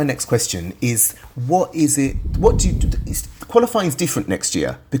 that was my next question, qualifying is different next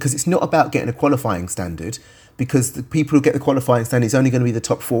year, because it's not about getting a qualifying standard, because the people who get the qualifying standard is only going to be the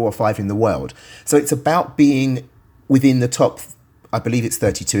top 4 or 5 in the world. So it's about being within the top, I believe it's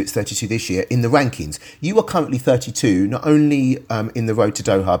 32 this year, in the rankings. You are currently 32, not only in the road to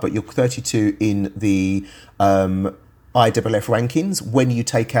Doha, but you're 32 in the IAAF rankings when you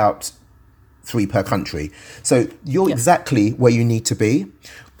take out 3 per country. So you're exactly where you need to be.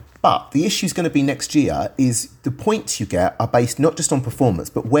 But the issue is going to be next year is the points you get are based not just on performance,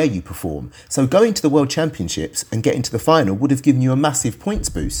 but where you perform. So going to the World Championships and getting to the final would have given you a massive points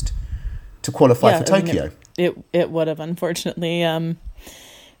boost to qualify for Tokyo. It would have, unfortunately. Yeah.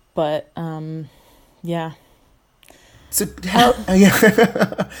 So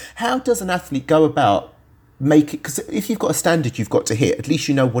how does an athlete go about make it, because if you've got a standard you've got to hit, at least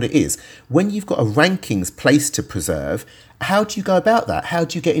you know what it is. When you've got a rankings place to preserve, how do you go about that? How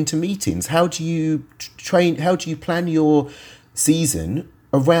do you get into meetings? How do you train? How do you plan your season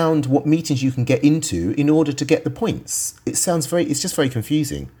around what meetings you can get into in order to get the points? It's just very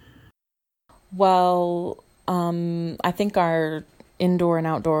confusing. Well, I think our indoor and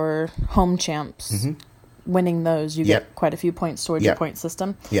outdoor home champs, winning those, you get quite a few points towards your point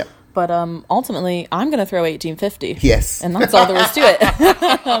system. Yeah. But ultimately, I'm going to throw 1850. Yes. And that's all there is to it.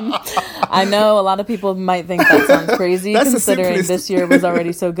 I know a lot of people might think that sounds crazy, considering this year was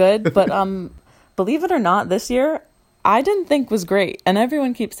already so good. But believe it or not, this year, I didn't think was great. And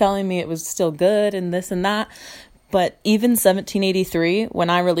everyone keeps telling me it was still good and this and that. But even 1783, when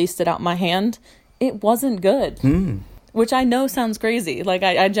I released it out my hand, it wasn't good. Which I know sounds crazy. Like,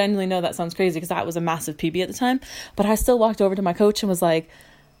 I genuinely know that sounds crazy because that was a massive PB at the time. But I still walked over to my coach and was like,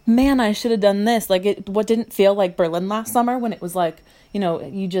 man, I should have done this. Like, what didn't feel like Berlin last summer when it was like,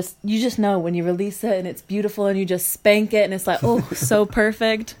 you just know when you release it and it's beautiful and you just spank it and it's like, oh, so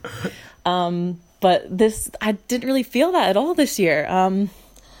perfect. But I didn't really feel that at all this year.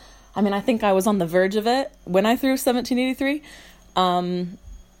 I mean, I think I was on the verge of it when I threw 1783.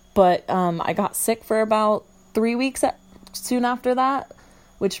 But I got sick for about 3 weeks soon after that,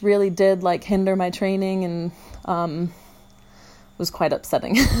 which really did hinder my training and was quite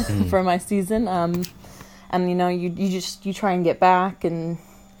upsetting for my season. And you try and get back, and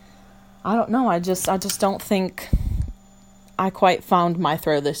I don't know. I just don't think I quite found my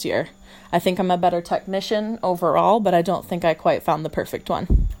throw this year. I think I'm a better technician overall, but I don't think I quite found the perfect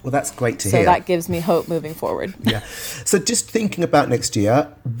one. Well, that's great to hear. So that gives me hope moving forward. Yeah. So just thinking about next year,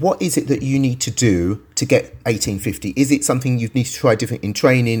 what is it that you need to do to get 1850? Is it something you need to try different in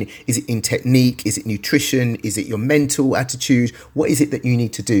training? Is it in technique? Is it nutrition? Is it your mental attitude? What is it that you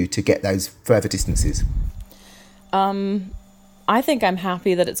need to do to get those further distances? I think I'm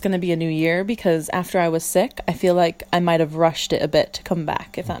happy that it's going to be a new year, because after I was sick, I feel like I might have rushed it a bit to come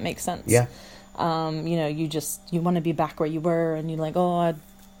back, if that makes sense. Yeah. You want to be back where you were, and you're like, oh, I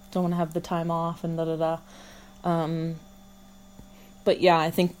don't want to have the time off and but yeah,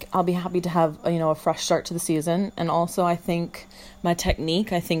 I think I'll be happy to have a fresh start to the season. And also, I think my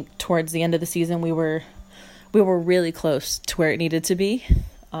technique, towards the end of the season we were really close to where it needed to be.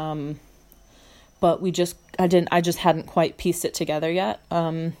 But I just hadn't quite pieced it together yet.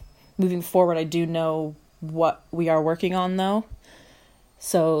 Moving forward, I do know what we are working on, though.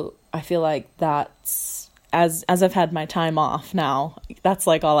 So I feel like that's, as I've had my time off now, that's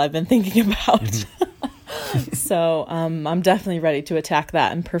all I've been thinking about. So I'm definitely ready to attack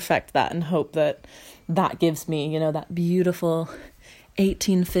that and perfect that and hope that that gives me, that beautiful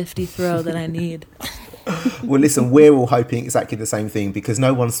 1850 throw that I need. Well, listen, we're all hoping exactly the same thing because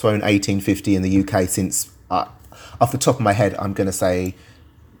no one's thrown 1850 in the UK since, off the top of my head, I'm going to say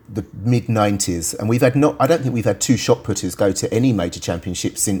the mid-90s. And I don't think we've had two shot putters go to any major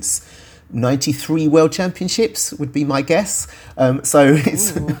championship since 93 World Championships would be my guess. So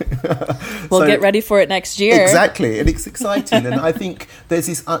it's we'll get ready for it next year. Exactly, and it's exciting. And I think there's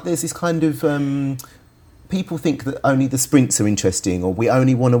this kind of people think that only the sprints are interesting, or we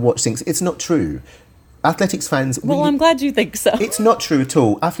only want to watch things. It's not true. Athletics fans... Well, I'm glad you think so. It's not true at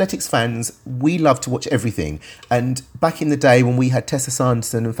all. Athletics fans, we love to watch everything. And back in the day when we had Tessa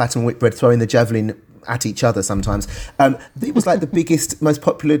Sanderson and Fatima Whitbread throwing the javelin at each other sometimes, it was like the biggest, most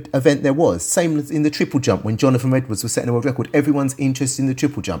popular event there was. Same as in the triple jump when Jonathan Edwards was setting a world record. Everyone's interested in the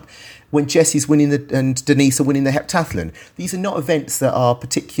triple jump. When Jessie's winning and Denise are winning the heptathlon, these are not events that are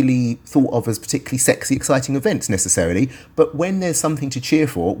particularly thought of as particularly sexy, exciting events necessarily. But when there's something to cheer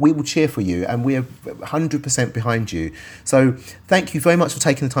for, we will cheer for you, and we're 100% behind you. So thank you very much for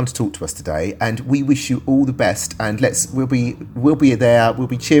taking the time to talk to us today, and we wish you all the best. And we'll be there. We'll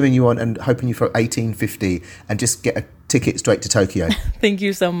be cheering you on and hoping you for 1850 and just get a ticket straight to Tokyo. Thank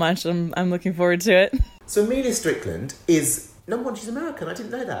you so much. I'm looking forward to it. So Amelia Strickland is... Number one, she's American. I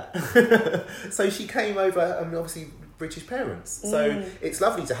didn't know that. So she came over, obviously British parents. So it's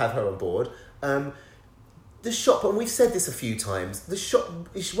lovely to have her on board. The shot, and we've said this a few times, the shot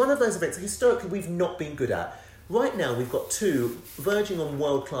is one of those events historically we've not been good at. Right now we've got two verging on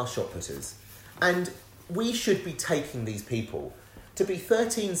world-class shot putters. And we should be taking these people to be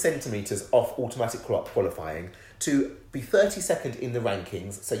 13 centimetres off automatic qualifying, to be 32nd in the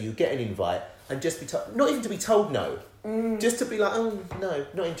rankings, so you get an invite, and just be not even to be told no. Just to be like, oh, no,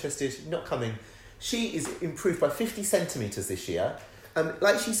 not interested, not coming. She is improved by 50 centimetres this year.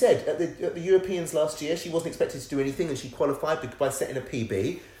 Like she said, at the Europeans last year, she wasn't expected to do anything, and she qualified by setting a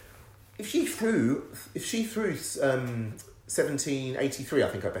PB. If she threw 1783, I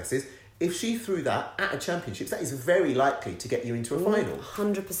think her best is, if she threw that at a championships, that is very likely to get you into a final.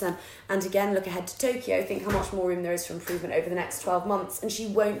 100%. And again, look ahead to Tokyo. Think how much more room there is for improvement over the next 12 months. And she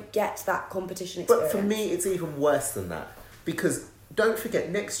won't get that competition experience. But for me, it's even worse than that. Because don't forget,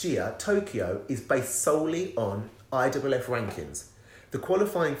 next year, Tokyo is based solely on IAAF rankings. The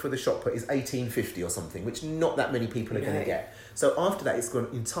qualifying for the shot put is 1850 or something, which not that many people are going to get. So after that, it's gone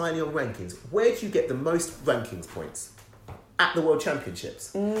entirely on rankings. Where do you get the most rankings points? At the World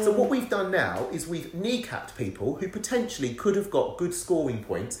Championships. So what we've done now is we've kneecapped people who potentially could have got good scoring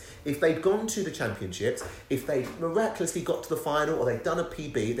points if they'd gone to the championships, if they'd miraculously got to the final or they'd done a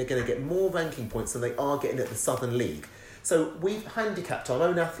PB, they're going to get more ranking points than they are getting at the Southern League. So we've handicapped our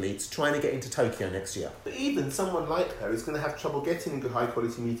own athletes trying to get into Tokyo next year. But even someone like her is going to have trouble getting good high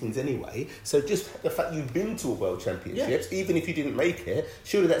quality meetings anyway. So just the fact you've been to a World Championships, even if you didn't make it,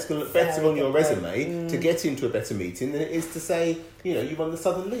 surely that's going to look better on your resume to get into a better meeting than it is to say, you won the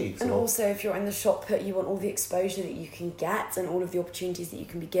Southern Leagues. And also, if you're in the shot put, you want all the exposure that you can get and all of the opportunities that you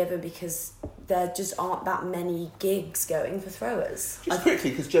can be given, because there just aren't that many gigs going for throwers. Just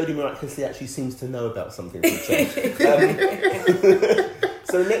quickly, because Jodie miraculously actually seems to know about something.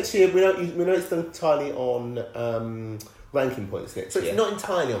 So next year, we know it's entirely on ranking points next year. So it's not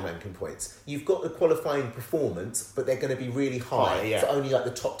entirely on ranking points. You've got the qualifying performance, but they're going to be really high. So only like the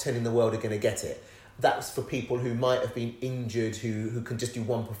top 10 in the world are going to get it. That's for people who might have been injured, who can just do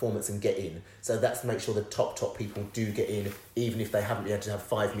one performance and get in. So that's to make sure the top people do get in, even if they haven't been able to have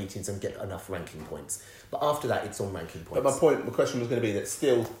 5 meetings and get enough ranking points. But after that, it's on ranking points. But my question was going to be that it's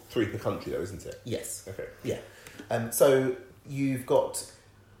still 3 per country, though, isn't it? Yes. Okay. Yeah. So you've got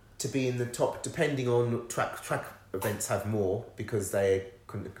to be in the top, depending on track events have more, because you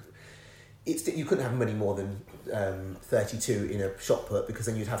couldn't have many more than 32 in a shot put, because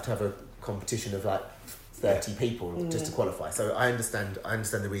then you'd have to have a competition of like 30 people just to qualify. So I understand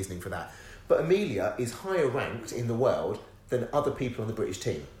the reasoning for that. But Amelia is higher ranked in the world than other people on the British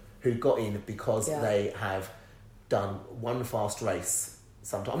team who got in because they have done one fast race.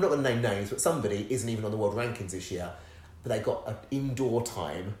 Sometimes I'm not going to name names, but somebody isn't even on the world rankings this year, but they got an indoor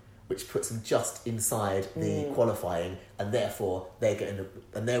time which puts them just inside the qualifying, and therefore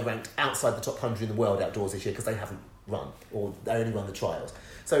they're ranked outside the top 100 in the world outdoors this year because they haven't run, or they only run the trials.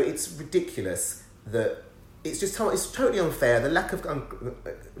 So it's ridiculous that it's totally unfair. The lack of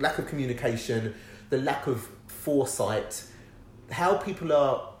communication, the lack of foresight, how people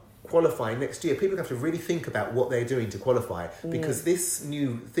are qualifying next year. People have to really think about what they're doing to qualify, because this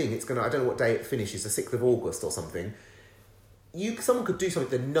new thing, I don't know what day it finishes, the 6th of August or something. someone could do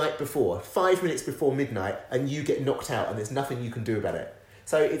something the night before, 5 minutes before midnight, and you get knocked out, and there's nothing you can do about it.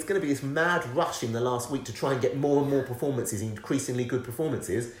 So it's going to be this mad rush in the last week to try and get more and more performances, increasingly good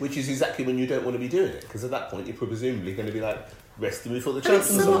performances. Which is exactly when you don't want to be doing it, because at that point you're presumably going to be like, resting before the And it's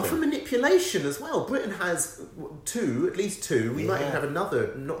champions. somewhat for manipulation as well. Britain has at least two. We might even have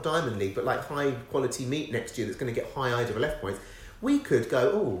another, not Diamond League, but like high quality meet next year that's going to get high IWLF points. We could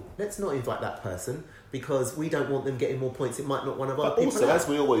go, let's not invite that person because we don't want them getting more points. It might not one of our people. Also, as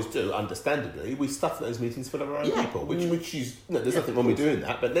we always do, understandably, we stuff those meetings full of our own people, which is there's nothing wrong with doing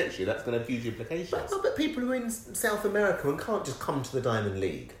that. But next year, that's going to have huge implications. But people who are in South America and can't just come to the Diamond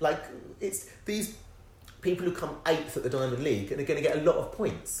League, like it's these people who come 8th at the Diamond League and are going to get a lot of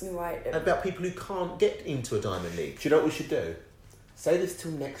points. Right. About people who can't get into a Diamond League. Do you know what we should do? Say this till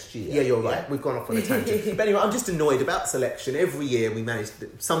next year. Yeah, you're right. We've gone off on a tangent. But anyway, I'm just annoyed about selection. Every year we manage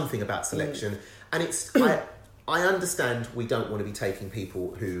something about selection. And it's... I understand we don't want to be taking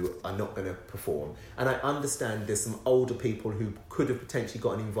people who are not going to perform. And I understand there's some older people who could have potentially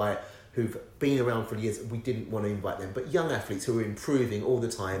got an invite who've been around for years and we didn't want to invite them. But young athletes who are improving all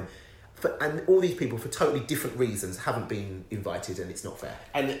the time... and all these people, for totally different reasons, haven't been invited, and it's not fair.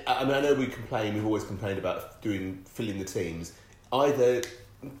 And I mean, I know we've always complained about filling the teams. Either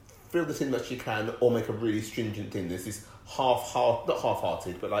fill the team as much as you can, or make a really stringent team. There's this not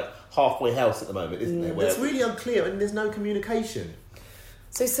half-hearted, but like halfway house at the moment, isn't there? Where it's really unclear, and there's no communication.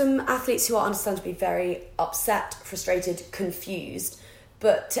 So some athletes who are understandably very upset, frustrated, confused,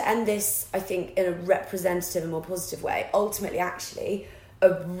 but to end this, I think, in a representative and more positive way, ultimately, actually,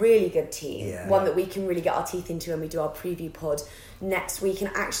 a really good team, one that we can really get our teeth into when we do our preview pod next week.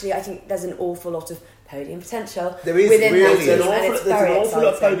 And actually, I think there's an awful lot of podium potential. There is within really there's an awful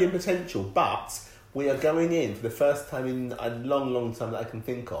lot of podium potential, but we are going in for the first time in a long, long time that I can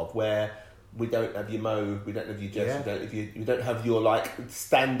think of where we don't have your Mo, we don't have your Jess, we don't have your like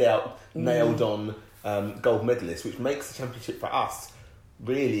standout, nailed on gold medalist, which makes the championship for us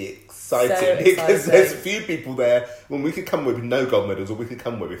really exciting because there's a few people there when we could come with no gold medals, or we could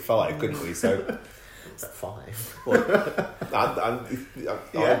come with 5, couldn't we? So 5. Well,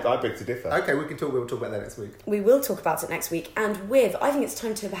 I beg to differ. Okay, we'll talk about that next week. We will talk about it next week, and I think it's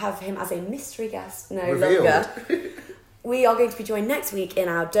time to have him as a mystery guest no Revealed. longer. We are going to be joined next week in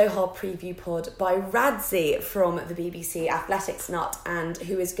our Doha preview pod by Radzi from the BBC Athletics Nut, and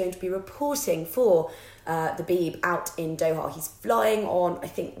who is going to be reporting for the Beeb out in Doha. He's flying on, I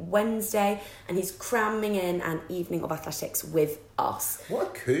think, Wednesday, and he's cramming in an evening of athletics with us. What a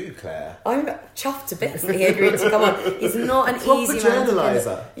coup, Claire. I'm chuffed to bits that he agreed to come on. He's not an easy man to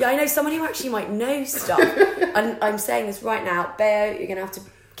journaliser. Yeah, I know someone who actually might know stuff. And I'm saying this right now, Beo, you're going to have to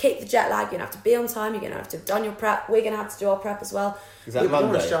kick the jet lag, you're going to have to be on time, you're going to have to have done your prep, we're going to have to do our prep as well. Is that We Monday?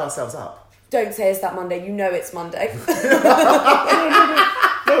 want to show ourselves up. Don't say it's that Monday, you know it's Monday.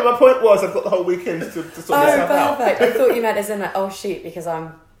 No, my point was I've got the whole weekend to sort myself out. Perfect. I thought you meant as in like, oh shoot, because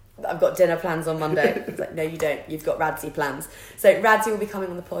I've got dinner plans on Monday. It's like, no, you don't. You've got Radzi plans. So Radzi will be coming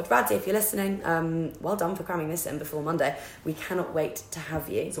on the pod. Radzi, if you're listening, well done for cramming this in before Monday. We cannot wait to have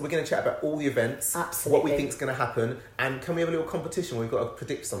you. So we're going to chat about all the events, Absolutely. what we think is going to happen, and can we have a little competition where we've got to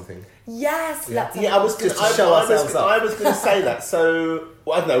predict something? Yes, let's have Yeah, I was Just to show ourselves up. I was going to say that. So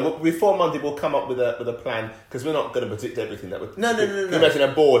I don't know. Before Monday, we'll come up with a plan because we're not going to predict everything. That would No. Can you imagine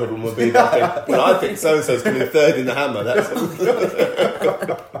how bored everyone would be? Well, I think so and so's coming third in the hammer.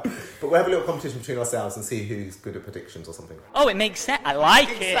 But we'll have a little competition between ourselves and see who's good at predictions or something. Oh, it makes sense. I like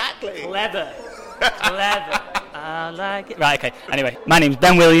it. Exactly. Clever. I like it. Right, okay. Anyway, my name's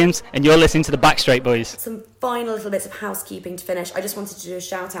Ben Williams, and you're listening to the Backstraight Boys. some final little bits of housekeeping to finish. I just wanted to do a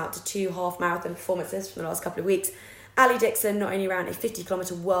shout out to 2 half marathon performances from the last couple of weeks. Ali Dixon not only ran a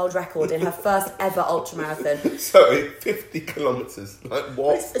 50-kilometre world record in her first ever ultramarathon. Sorry, 50 kilometres. Like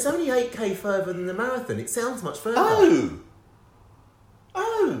what? It's only 8k further than the marathon. It sounds much further.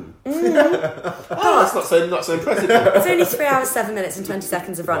 That's not so impressive. It's only 3 hours, 7 minutes and 20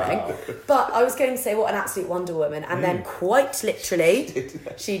 seconds of running. Wow. But I was going to say what an absolute Wonder Woman, and then quite literally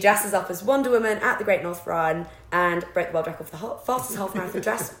she dresses up as Wonder Woman at the Great North Run and broke the world record for the fastest half marathon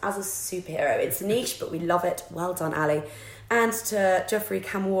dressed as a superhero. It's niche, but we love it. Well done, Ali. And to Geoffrey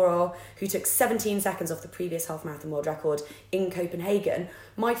Kamworor, who took 17 seconds off the previous half marathon world record in Copenhagen.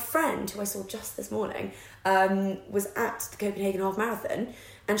 My friend, who I saw just this morning, was at the Copenhagen half marathon,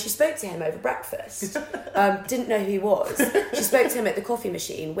 and she spoke to him over breakfast. Didn't know who he was. She spoke to him at the coffee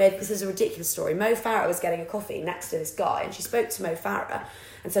machine with, this is a ridiculous story, Mo Farah was getting a coffee next to this guy, and she spoke to Mo Farah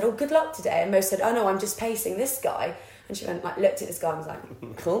and said, oh, good luck today. And Mo said, oh no, I'm just pacing this guy. And she went, looked at this guy and was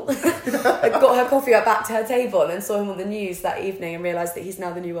like, cool. Got her coffee up back to her table and then saw him on the news that evening and realised that he's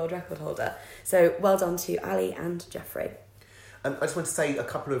now the new world record holder. So well done to Ali and Geoffrey. I just want to say a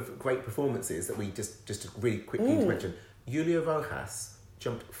couple of great performances that we just to really quickly to mention. Julia Rojas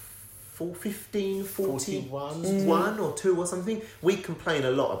jumped 41 or 2 or something. We complain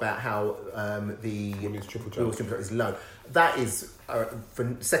a lot about how the women's triple jump is low. That is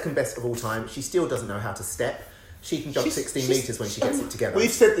for second best of all time. She still doesn't know how to step. She can jump 16 metres when she gets it together. We've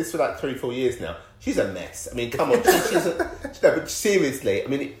said this for like 3-4 years now. She's a mess. I mean, come on. But seriously, I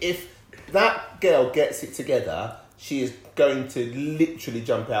mean, if that girl gets it together, she is going to literally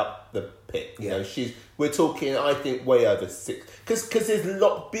jump out the pit. You know, we're talking, I think, way over 6. Because there's a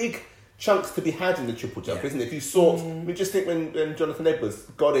lot big chunks to be had in the triple jump, isn't it? If you saw, I mean, just think when Jonathan Edwards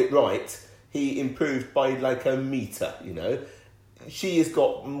got it right, he improved by like a metre, you know. She has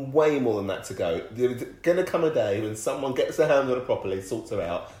got way more than that to go. There's going to come a day when someone gets their hands on her properly, sorts her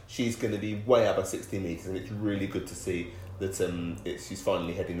out, she's going to be way over 60 metres, and it's really good to see that she's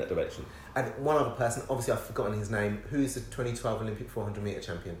finally heading that direction. And one other person, obviously I've forgotten his name, who's the 2012 Olympic 400 metre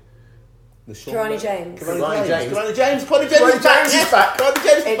champion? Karani James. Karani James is back. Karani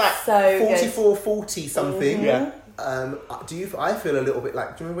James is back. So 44-40 something. Yeah. I feel a little bit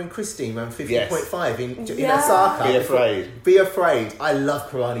like, do you remember when Christine ran 50.5 in Osaka? Be afraid. I love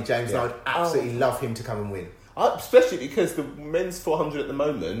Karani James and I would absolutely love him to come and win. Especially because the men's 400 at the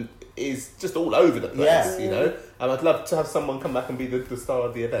moment is just all over the place, you know. And I'd love to have someone come back and be the star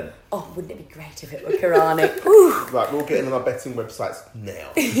of the event. Oh, wouldn't it be great if it were Karani? Right, we'll get in on our betting websites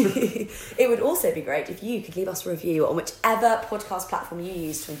now. It would also be great if you could leave us a review on whichever podcast platform you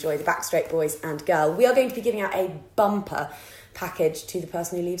use to enjoy the Backstraight Boys and Girl. We are going to be giving out a bumper package to the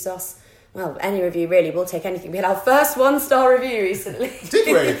person who leaves us. Well, any review really, we'll take anything. We had our first 1-star review recently. Did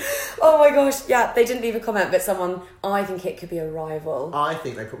we? Oh my gosh, yeah, they didn't leave a comment, but someone, I think it could be a rival. I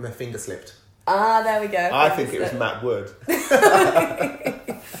think they put their finger slipped. Ah, there we go. I think it was Matt Wood.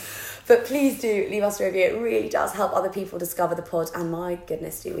 But please do leave us a review. It really does help other people discover the pod. And my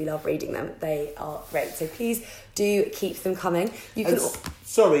goodness, do we love reading them. They are great. So please do keep them coming. You can.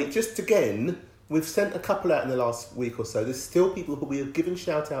 Sorry, just again, we've sent a couple out in the last week or so. There's still people who we have given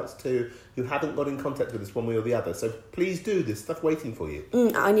shout-outs to who haven't got in contact with us one way or the other. So please do. There's stuff waiting for you.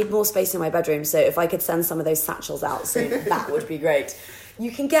 I need more space in my bedroom, so if I could send some of those satchels out soon, that would be great. You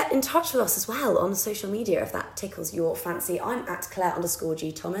can get in touch with us as well on social media if that tickles your fancy. I'm at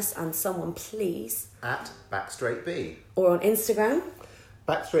Claire_G Thomas, and someone please at BackstraightB. Or on Instagram,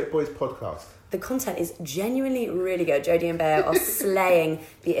 Backstraight Boys Podcast. The content is genuinely really good. Jodie and Bear are slaying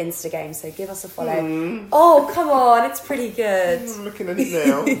the Insta game, so give us a follow. Oh, come on, it's pretty good. I'm looking at it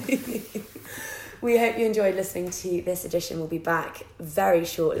now. We hope you enjoyed listening to this edition. We'll be back very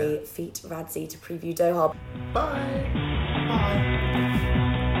shortly. Feet Radzi to preview Doha. Bye.